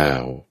ที่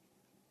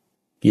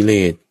19กิเล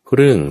สเค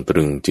รื่องต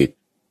รึงจิต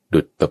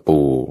ดุจตะ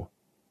ปู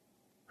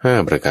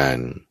5ประการ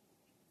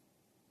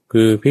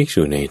คือภิก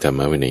ษุในธรรม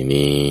วินัย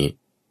นี้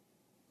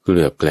เค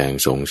ลือบแคลง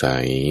สงสั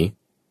ย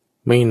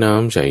ไม่น้อ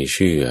มใจเ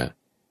ชื่อ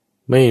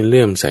ไม่เ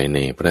ลื่อมใสใน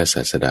พระศ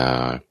าสดา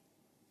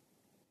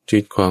จิ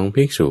ตของ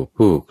ภิกษุ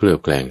ผู้เคลือบ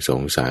แคลงส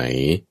งสัย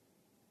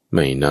ไ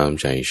ม่น้อม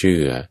ใจเชื่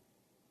อ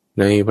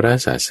ในพระ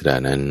ศาสดา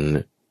นั้น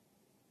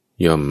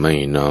ย่อมไม่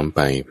น้อมไ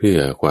ปเพื่อ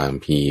ความ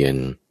เพียร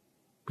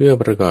เพื่อ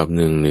ประกอบเ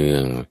นือ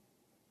ง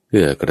เ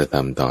พื่อกระท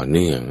ำต่อเ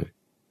นื่อง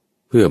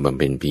เพื่อบำ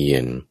เพ็ญเพีย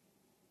ร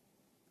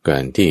กา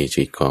รที่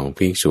จิตของ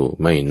ภิกษุ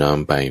ไม่น้อม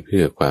ไปเพื่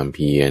อความเ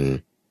พียร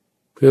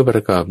เพื่อปร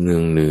ะกอบเ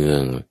นือ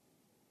ง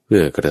เพื่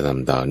อกระท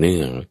ำต่อเนื่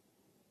อง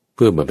เ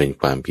พื่อบำเพ็ญ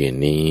ความเพียร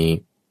นี้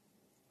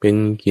เป็น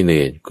กิเล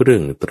สเครื่อ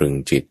งตรึง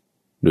จิต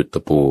ดุจต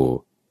ะปู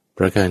ป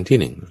ระการที่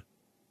หนึ่ง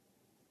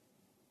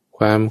ค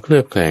วามเคลื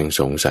อบแคลง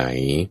สงสัย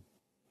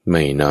ไ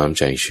ม่น้อม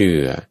ใจเชื่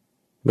อ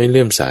ไม่เ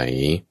ลื่อมใส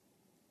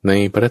ใน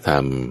พระธรร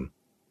ม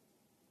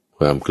ค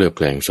วามเคลือบแ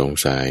คลงสง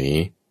สัย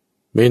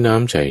ไม่น้อ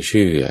มใจเ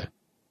ชื่อ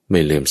ไม่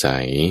เลื่อมใส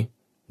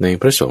ใน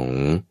พระสง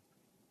ฆ์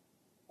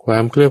ควา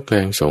มเคลือบแคล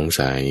งสง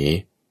สัย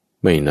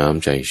ไม่น้อม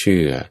ใจเ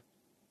ชื่อ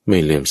ไม่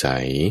เลื่อมใส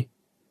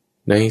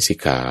ในสิก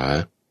ขา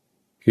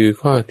คือ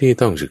ข้อที่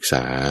ต้องศึกษ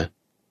า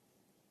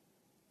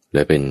แล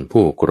ะเป็น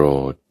ผู้โกร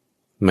ธ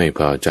ไม่พ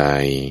อใจ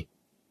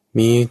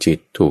มีจิต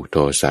ถูกโท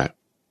สะ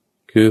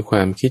คือคว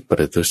ามคิดป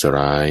ระทุษ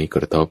ร้ายก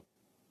ระทบ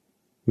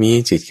มี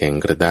จิตแข็ง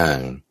กระด้าง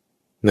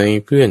ใน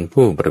เพื่อน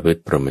ผู้ประพฤ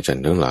ติพรหมจรร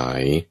ย์ทั้งหลา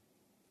ย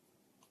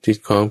จิต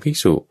ของภิก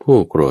ษุผู้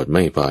โกรธไ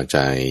ม่พอใจ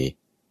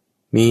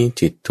มี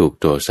จิตถูก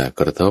โทสะ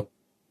กระทบ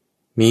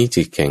มี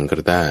จิตแข็งกร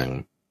ะด้าง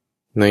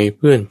ในเ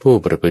พื่อนผู้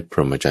ประพฤติพ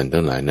รหมจรรย์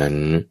ทั้งหลายนั้น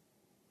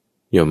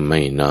ย่อมไ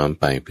ม่น้อม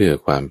ไปเพื่อ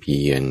ความเพี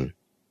ยร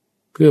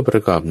เพื่อปร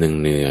ะกอบเ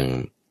นือง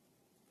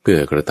เพื่อ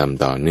กระท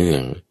ำต่อเนื่อ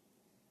ง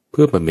เ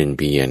พื่อบำเพ็ญ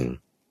เพียร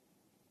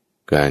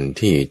การ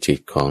ที่จิต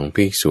ของ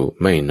ภิกษุ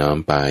ไม่น้อม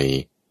ไป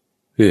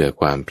เพื่อ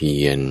ความเพี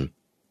ยร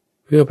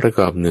เพื่อประก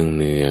อบเ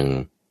นือง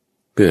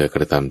เพื่อก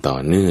ระทำต่อ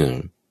เนื่อง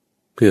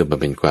เพื่อบำ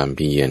เพ็ญความเ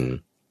พียร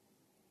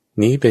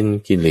นี้เป็น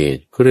กิเลส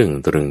เครื่อง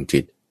ตรึงจิ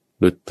ต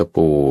ดุจตะ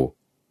ปู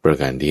ประ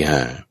การที่ห้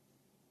า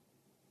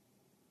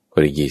ข้อ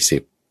ที่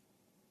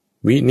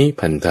20วินิ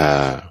พันธา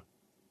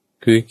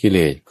คือกิเล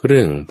สเค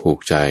รื่องผูก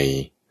ใจ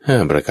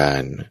5ประกา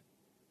ร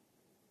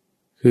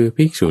คือ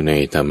ภิกษุใน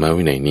ธรรม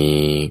วินัย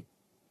นี้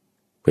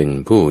เป็น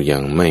ผู้ยั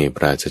งไม่ป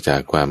ราศจา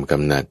กความก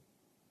ำหนัด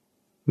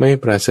ไม่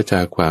ปราศจา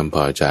กความพ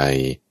อใจ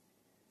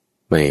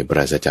ไม่ปร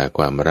าศจากค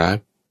วามรัก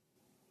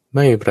ไ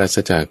ม่ปราศ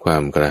จากควา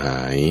มกระห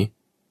าย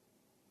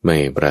ไม่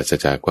ปราศ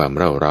จากความ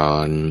เร่าร้อ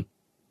น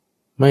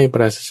ไม่ป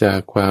ราศจาก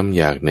ความ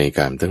อยากในก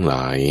ามทั้งหล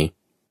าย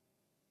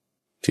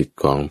จิต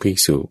ของภิก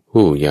ษุ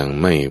ผู้ยัง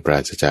ไม่ปรา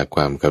ศจากค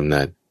วามกำห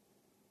นัด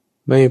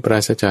ไม่ปรา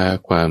ศจาก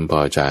ความพ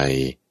อใจ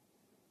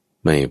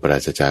ไม่ปรา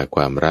ศจากค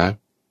วามรัก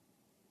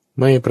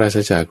ไม่ปราศ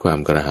จากความ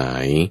กระหา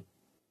ย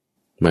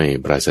ไม่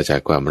ปราศจา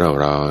กความเร่า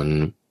ร้อน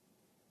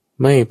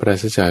ไม่ปรา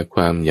ศจากค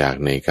วามอยาก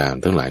ในกาม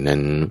ทั้งหลายนั้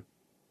น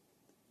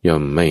ย่อ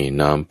มไม่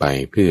น้อมไป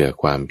เพื่อ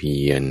ความเพี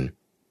ยร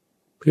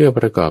เพื่อป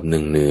ระกอบเ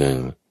นือง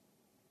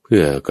เพื่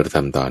อกระท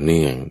ำต่อเ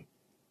นื่อง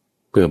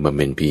เพื่อบำเ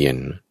พ็ญเพียร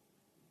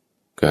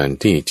การ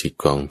ที่จิต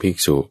ของภิก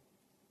ษุ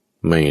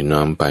ไม่น้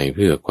อมไปเ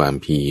พื่อความ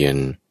เพียร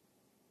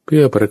เพื่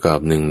อประกอบ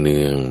เ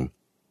นือง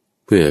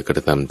เพื่อกร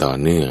ะทำต่อ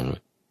เนื่อง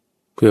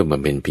เพื่อบ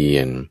ำเพ็ญเพีย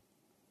ร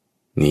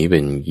นี้เป็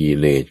นกิ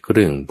เลสเค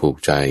รื่องผูก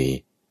ใจ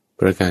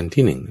ประการ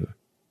ที่หนึ่ง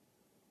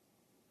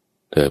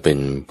เธอเป็น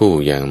ผู้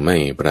ยังไม่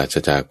ปราศ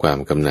จากความ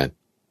กำหนัด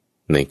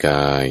ในก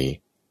าย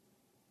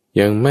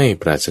ยังไม่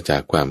ปราศจา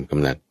กความก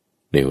ำหนัด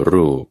ใน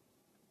รูป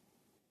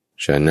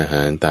ฉันอาห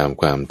ารตาม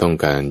ความต้อง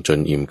การจน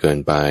อิ่มเกิน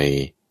ไป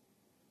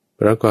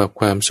ประกอบ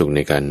ความสุขใน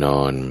การน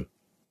อน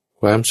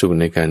ความสุข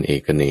ในการเอ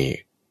กเนก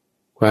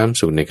ความ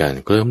สุขในการ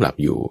เคลิ้มหลับ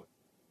อยู่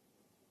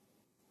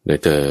และ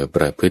เธอป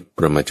ระพฤติพ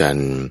รหมจร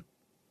รย์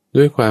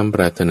ด้วยความป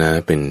รารถนา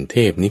เป็นเท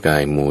พนิกา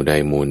ยหมู่ใด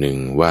หมู่หนึ่ง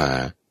ว่า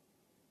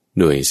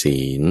ด้วยศี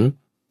ล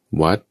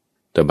วัด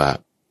ตบะ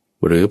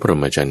หรือพร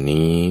หมจรรย์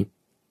นี้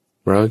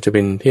เราจะเ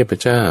ป็นเทพ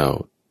เจ้า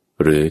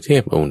หรือเท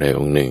พองค์ใด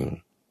องค์หนึ่ง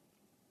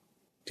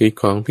จิต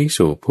ของภิก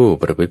ษุผู้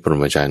ประพฤติพร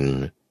หมจรรย์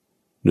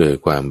ด้วย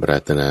ความปรา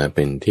รถนาเ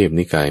ป็นเทพ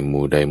นิกายห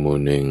มู่ใดหมู่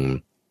หนึ่ง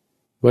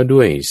ว่าด้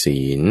วยศี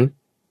ล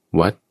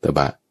วัตตบ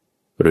ะ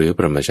หรือพ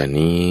รหมจรรย์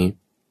นี้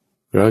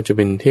เราจะเ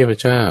ป็นเทพ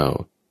เจ้า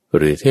ห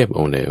รือเทพอ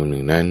งค์ใดองค์ห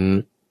นึ่งนั้น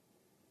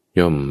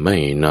ย่อมไม่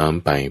น้อม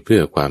ไปเพื่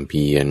อความเ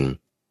พียร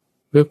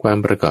เพื่อความ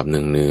ประกอบเ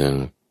นือง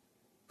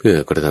ๆเพื่อ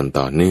กระทำ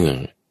ต่อเนื่อง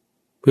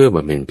เพื่อบ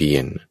ำเพ็ญเพีย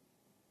ร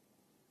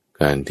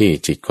การที่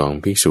จิตของ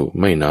ภิกษุ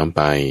ไม่น้อมไ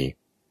ป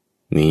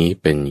นี้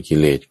เป็นกิ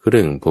เลสเค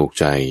รื่องผูก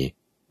ใจ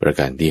ประ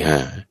การที่ห้า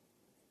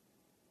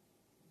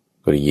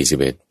ข้อที่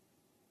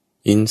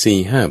21อินทรี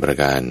ย์5ประ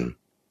การ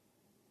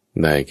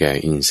ได้แก่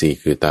อินทรีย์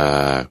คือตา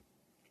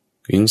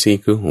อินทรีย์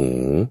คือหู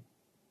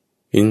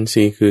อินท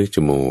รีย์คือจ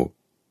มูก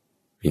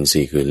อินท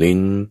รีย์คือลิ้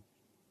น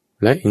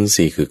และอินท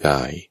รีย์คือก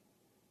าย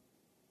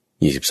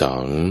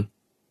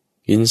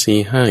22อินทรี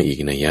ย์5อีก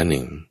นัยยะห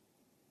นึ่ง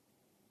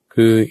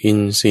คืออิ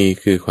นทรีย์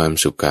คือความ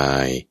สุขกา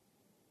ย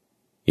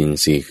อิน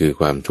ทรีย์คือ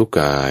ความทุกข์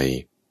กาย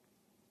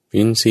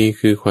อินทรีย์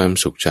คือความ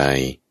สุขใจ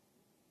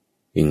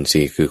อินท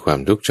รีย์คือความ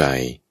ทุกข์ใจ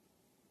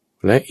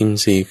และอิน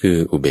ทรีย์คือ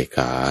อุเบกข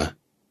า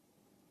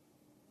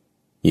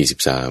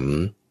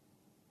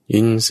23อิ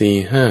นทรี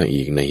ย์5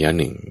อีกนัยยะ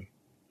หนึ่ง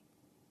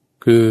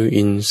คือ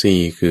อินทรี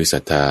ย์คือศรั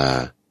ทธา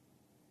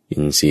อิ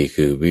นทรีย์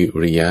คือวิ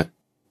ริยะ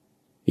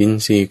อิน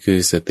ทรีย์คือ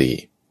สติ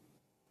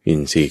อิ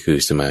นทรีย์คือ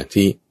สมา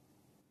ธิ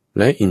แ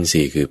ละอินท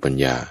รีย์คือปัญ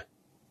ญา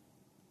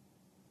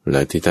แล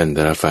ะที่ท่านไ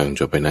ด้รับฟังจ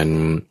บไปนั้น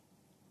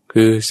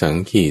คือสัง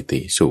คีติ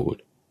สูตร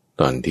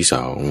ตอนที่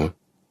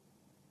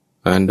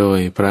2อ่านโดย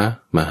พระ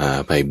มหา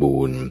ไพบู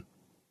ลย์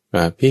อ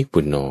าภิปุ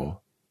ณโญ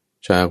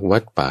จากวั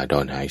ดป่าดอ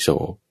นหายโศ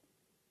ก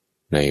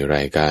ในร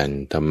ายการ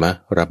ธรรม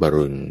รับอ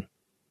รุณ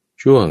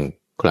ช่วง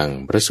คลัง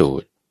พระสู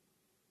ตร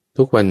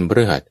ทุกวันพ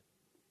ฤหัส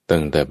ตั้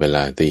งแต่เวล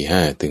า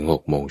 5:00 ถึง 6:00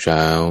 น.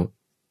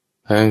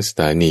ทางส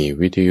ถานี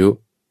วิทยุ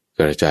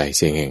กระจายเ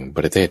สียงแห่งป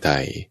ระเทศไท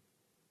ย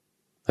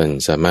ท่าน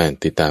สามารถ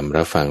ติดตาม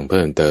รับฟังเ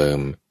พิ่มเติม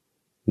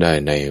ได้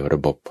ในระ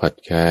บบพอด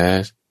แคส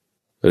ต์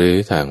หรือ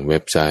ทางเว็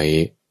บไซ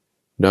ต์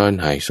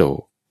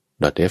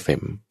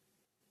donhaiso.fm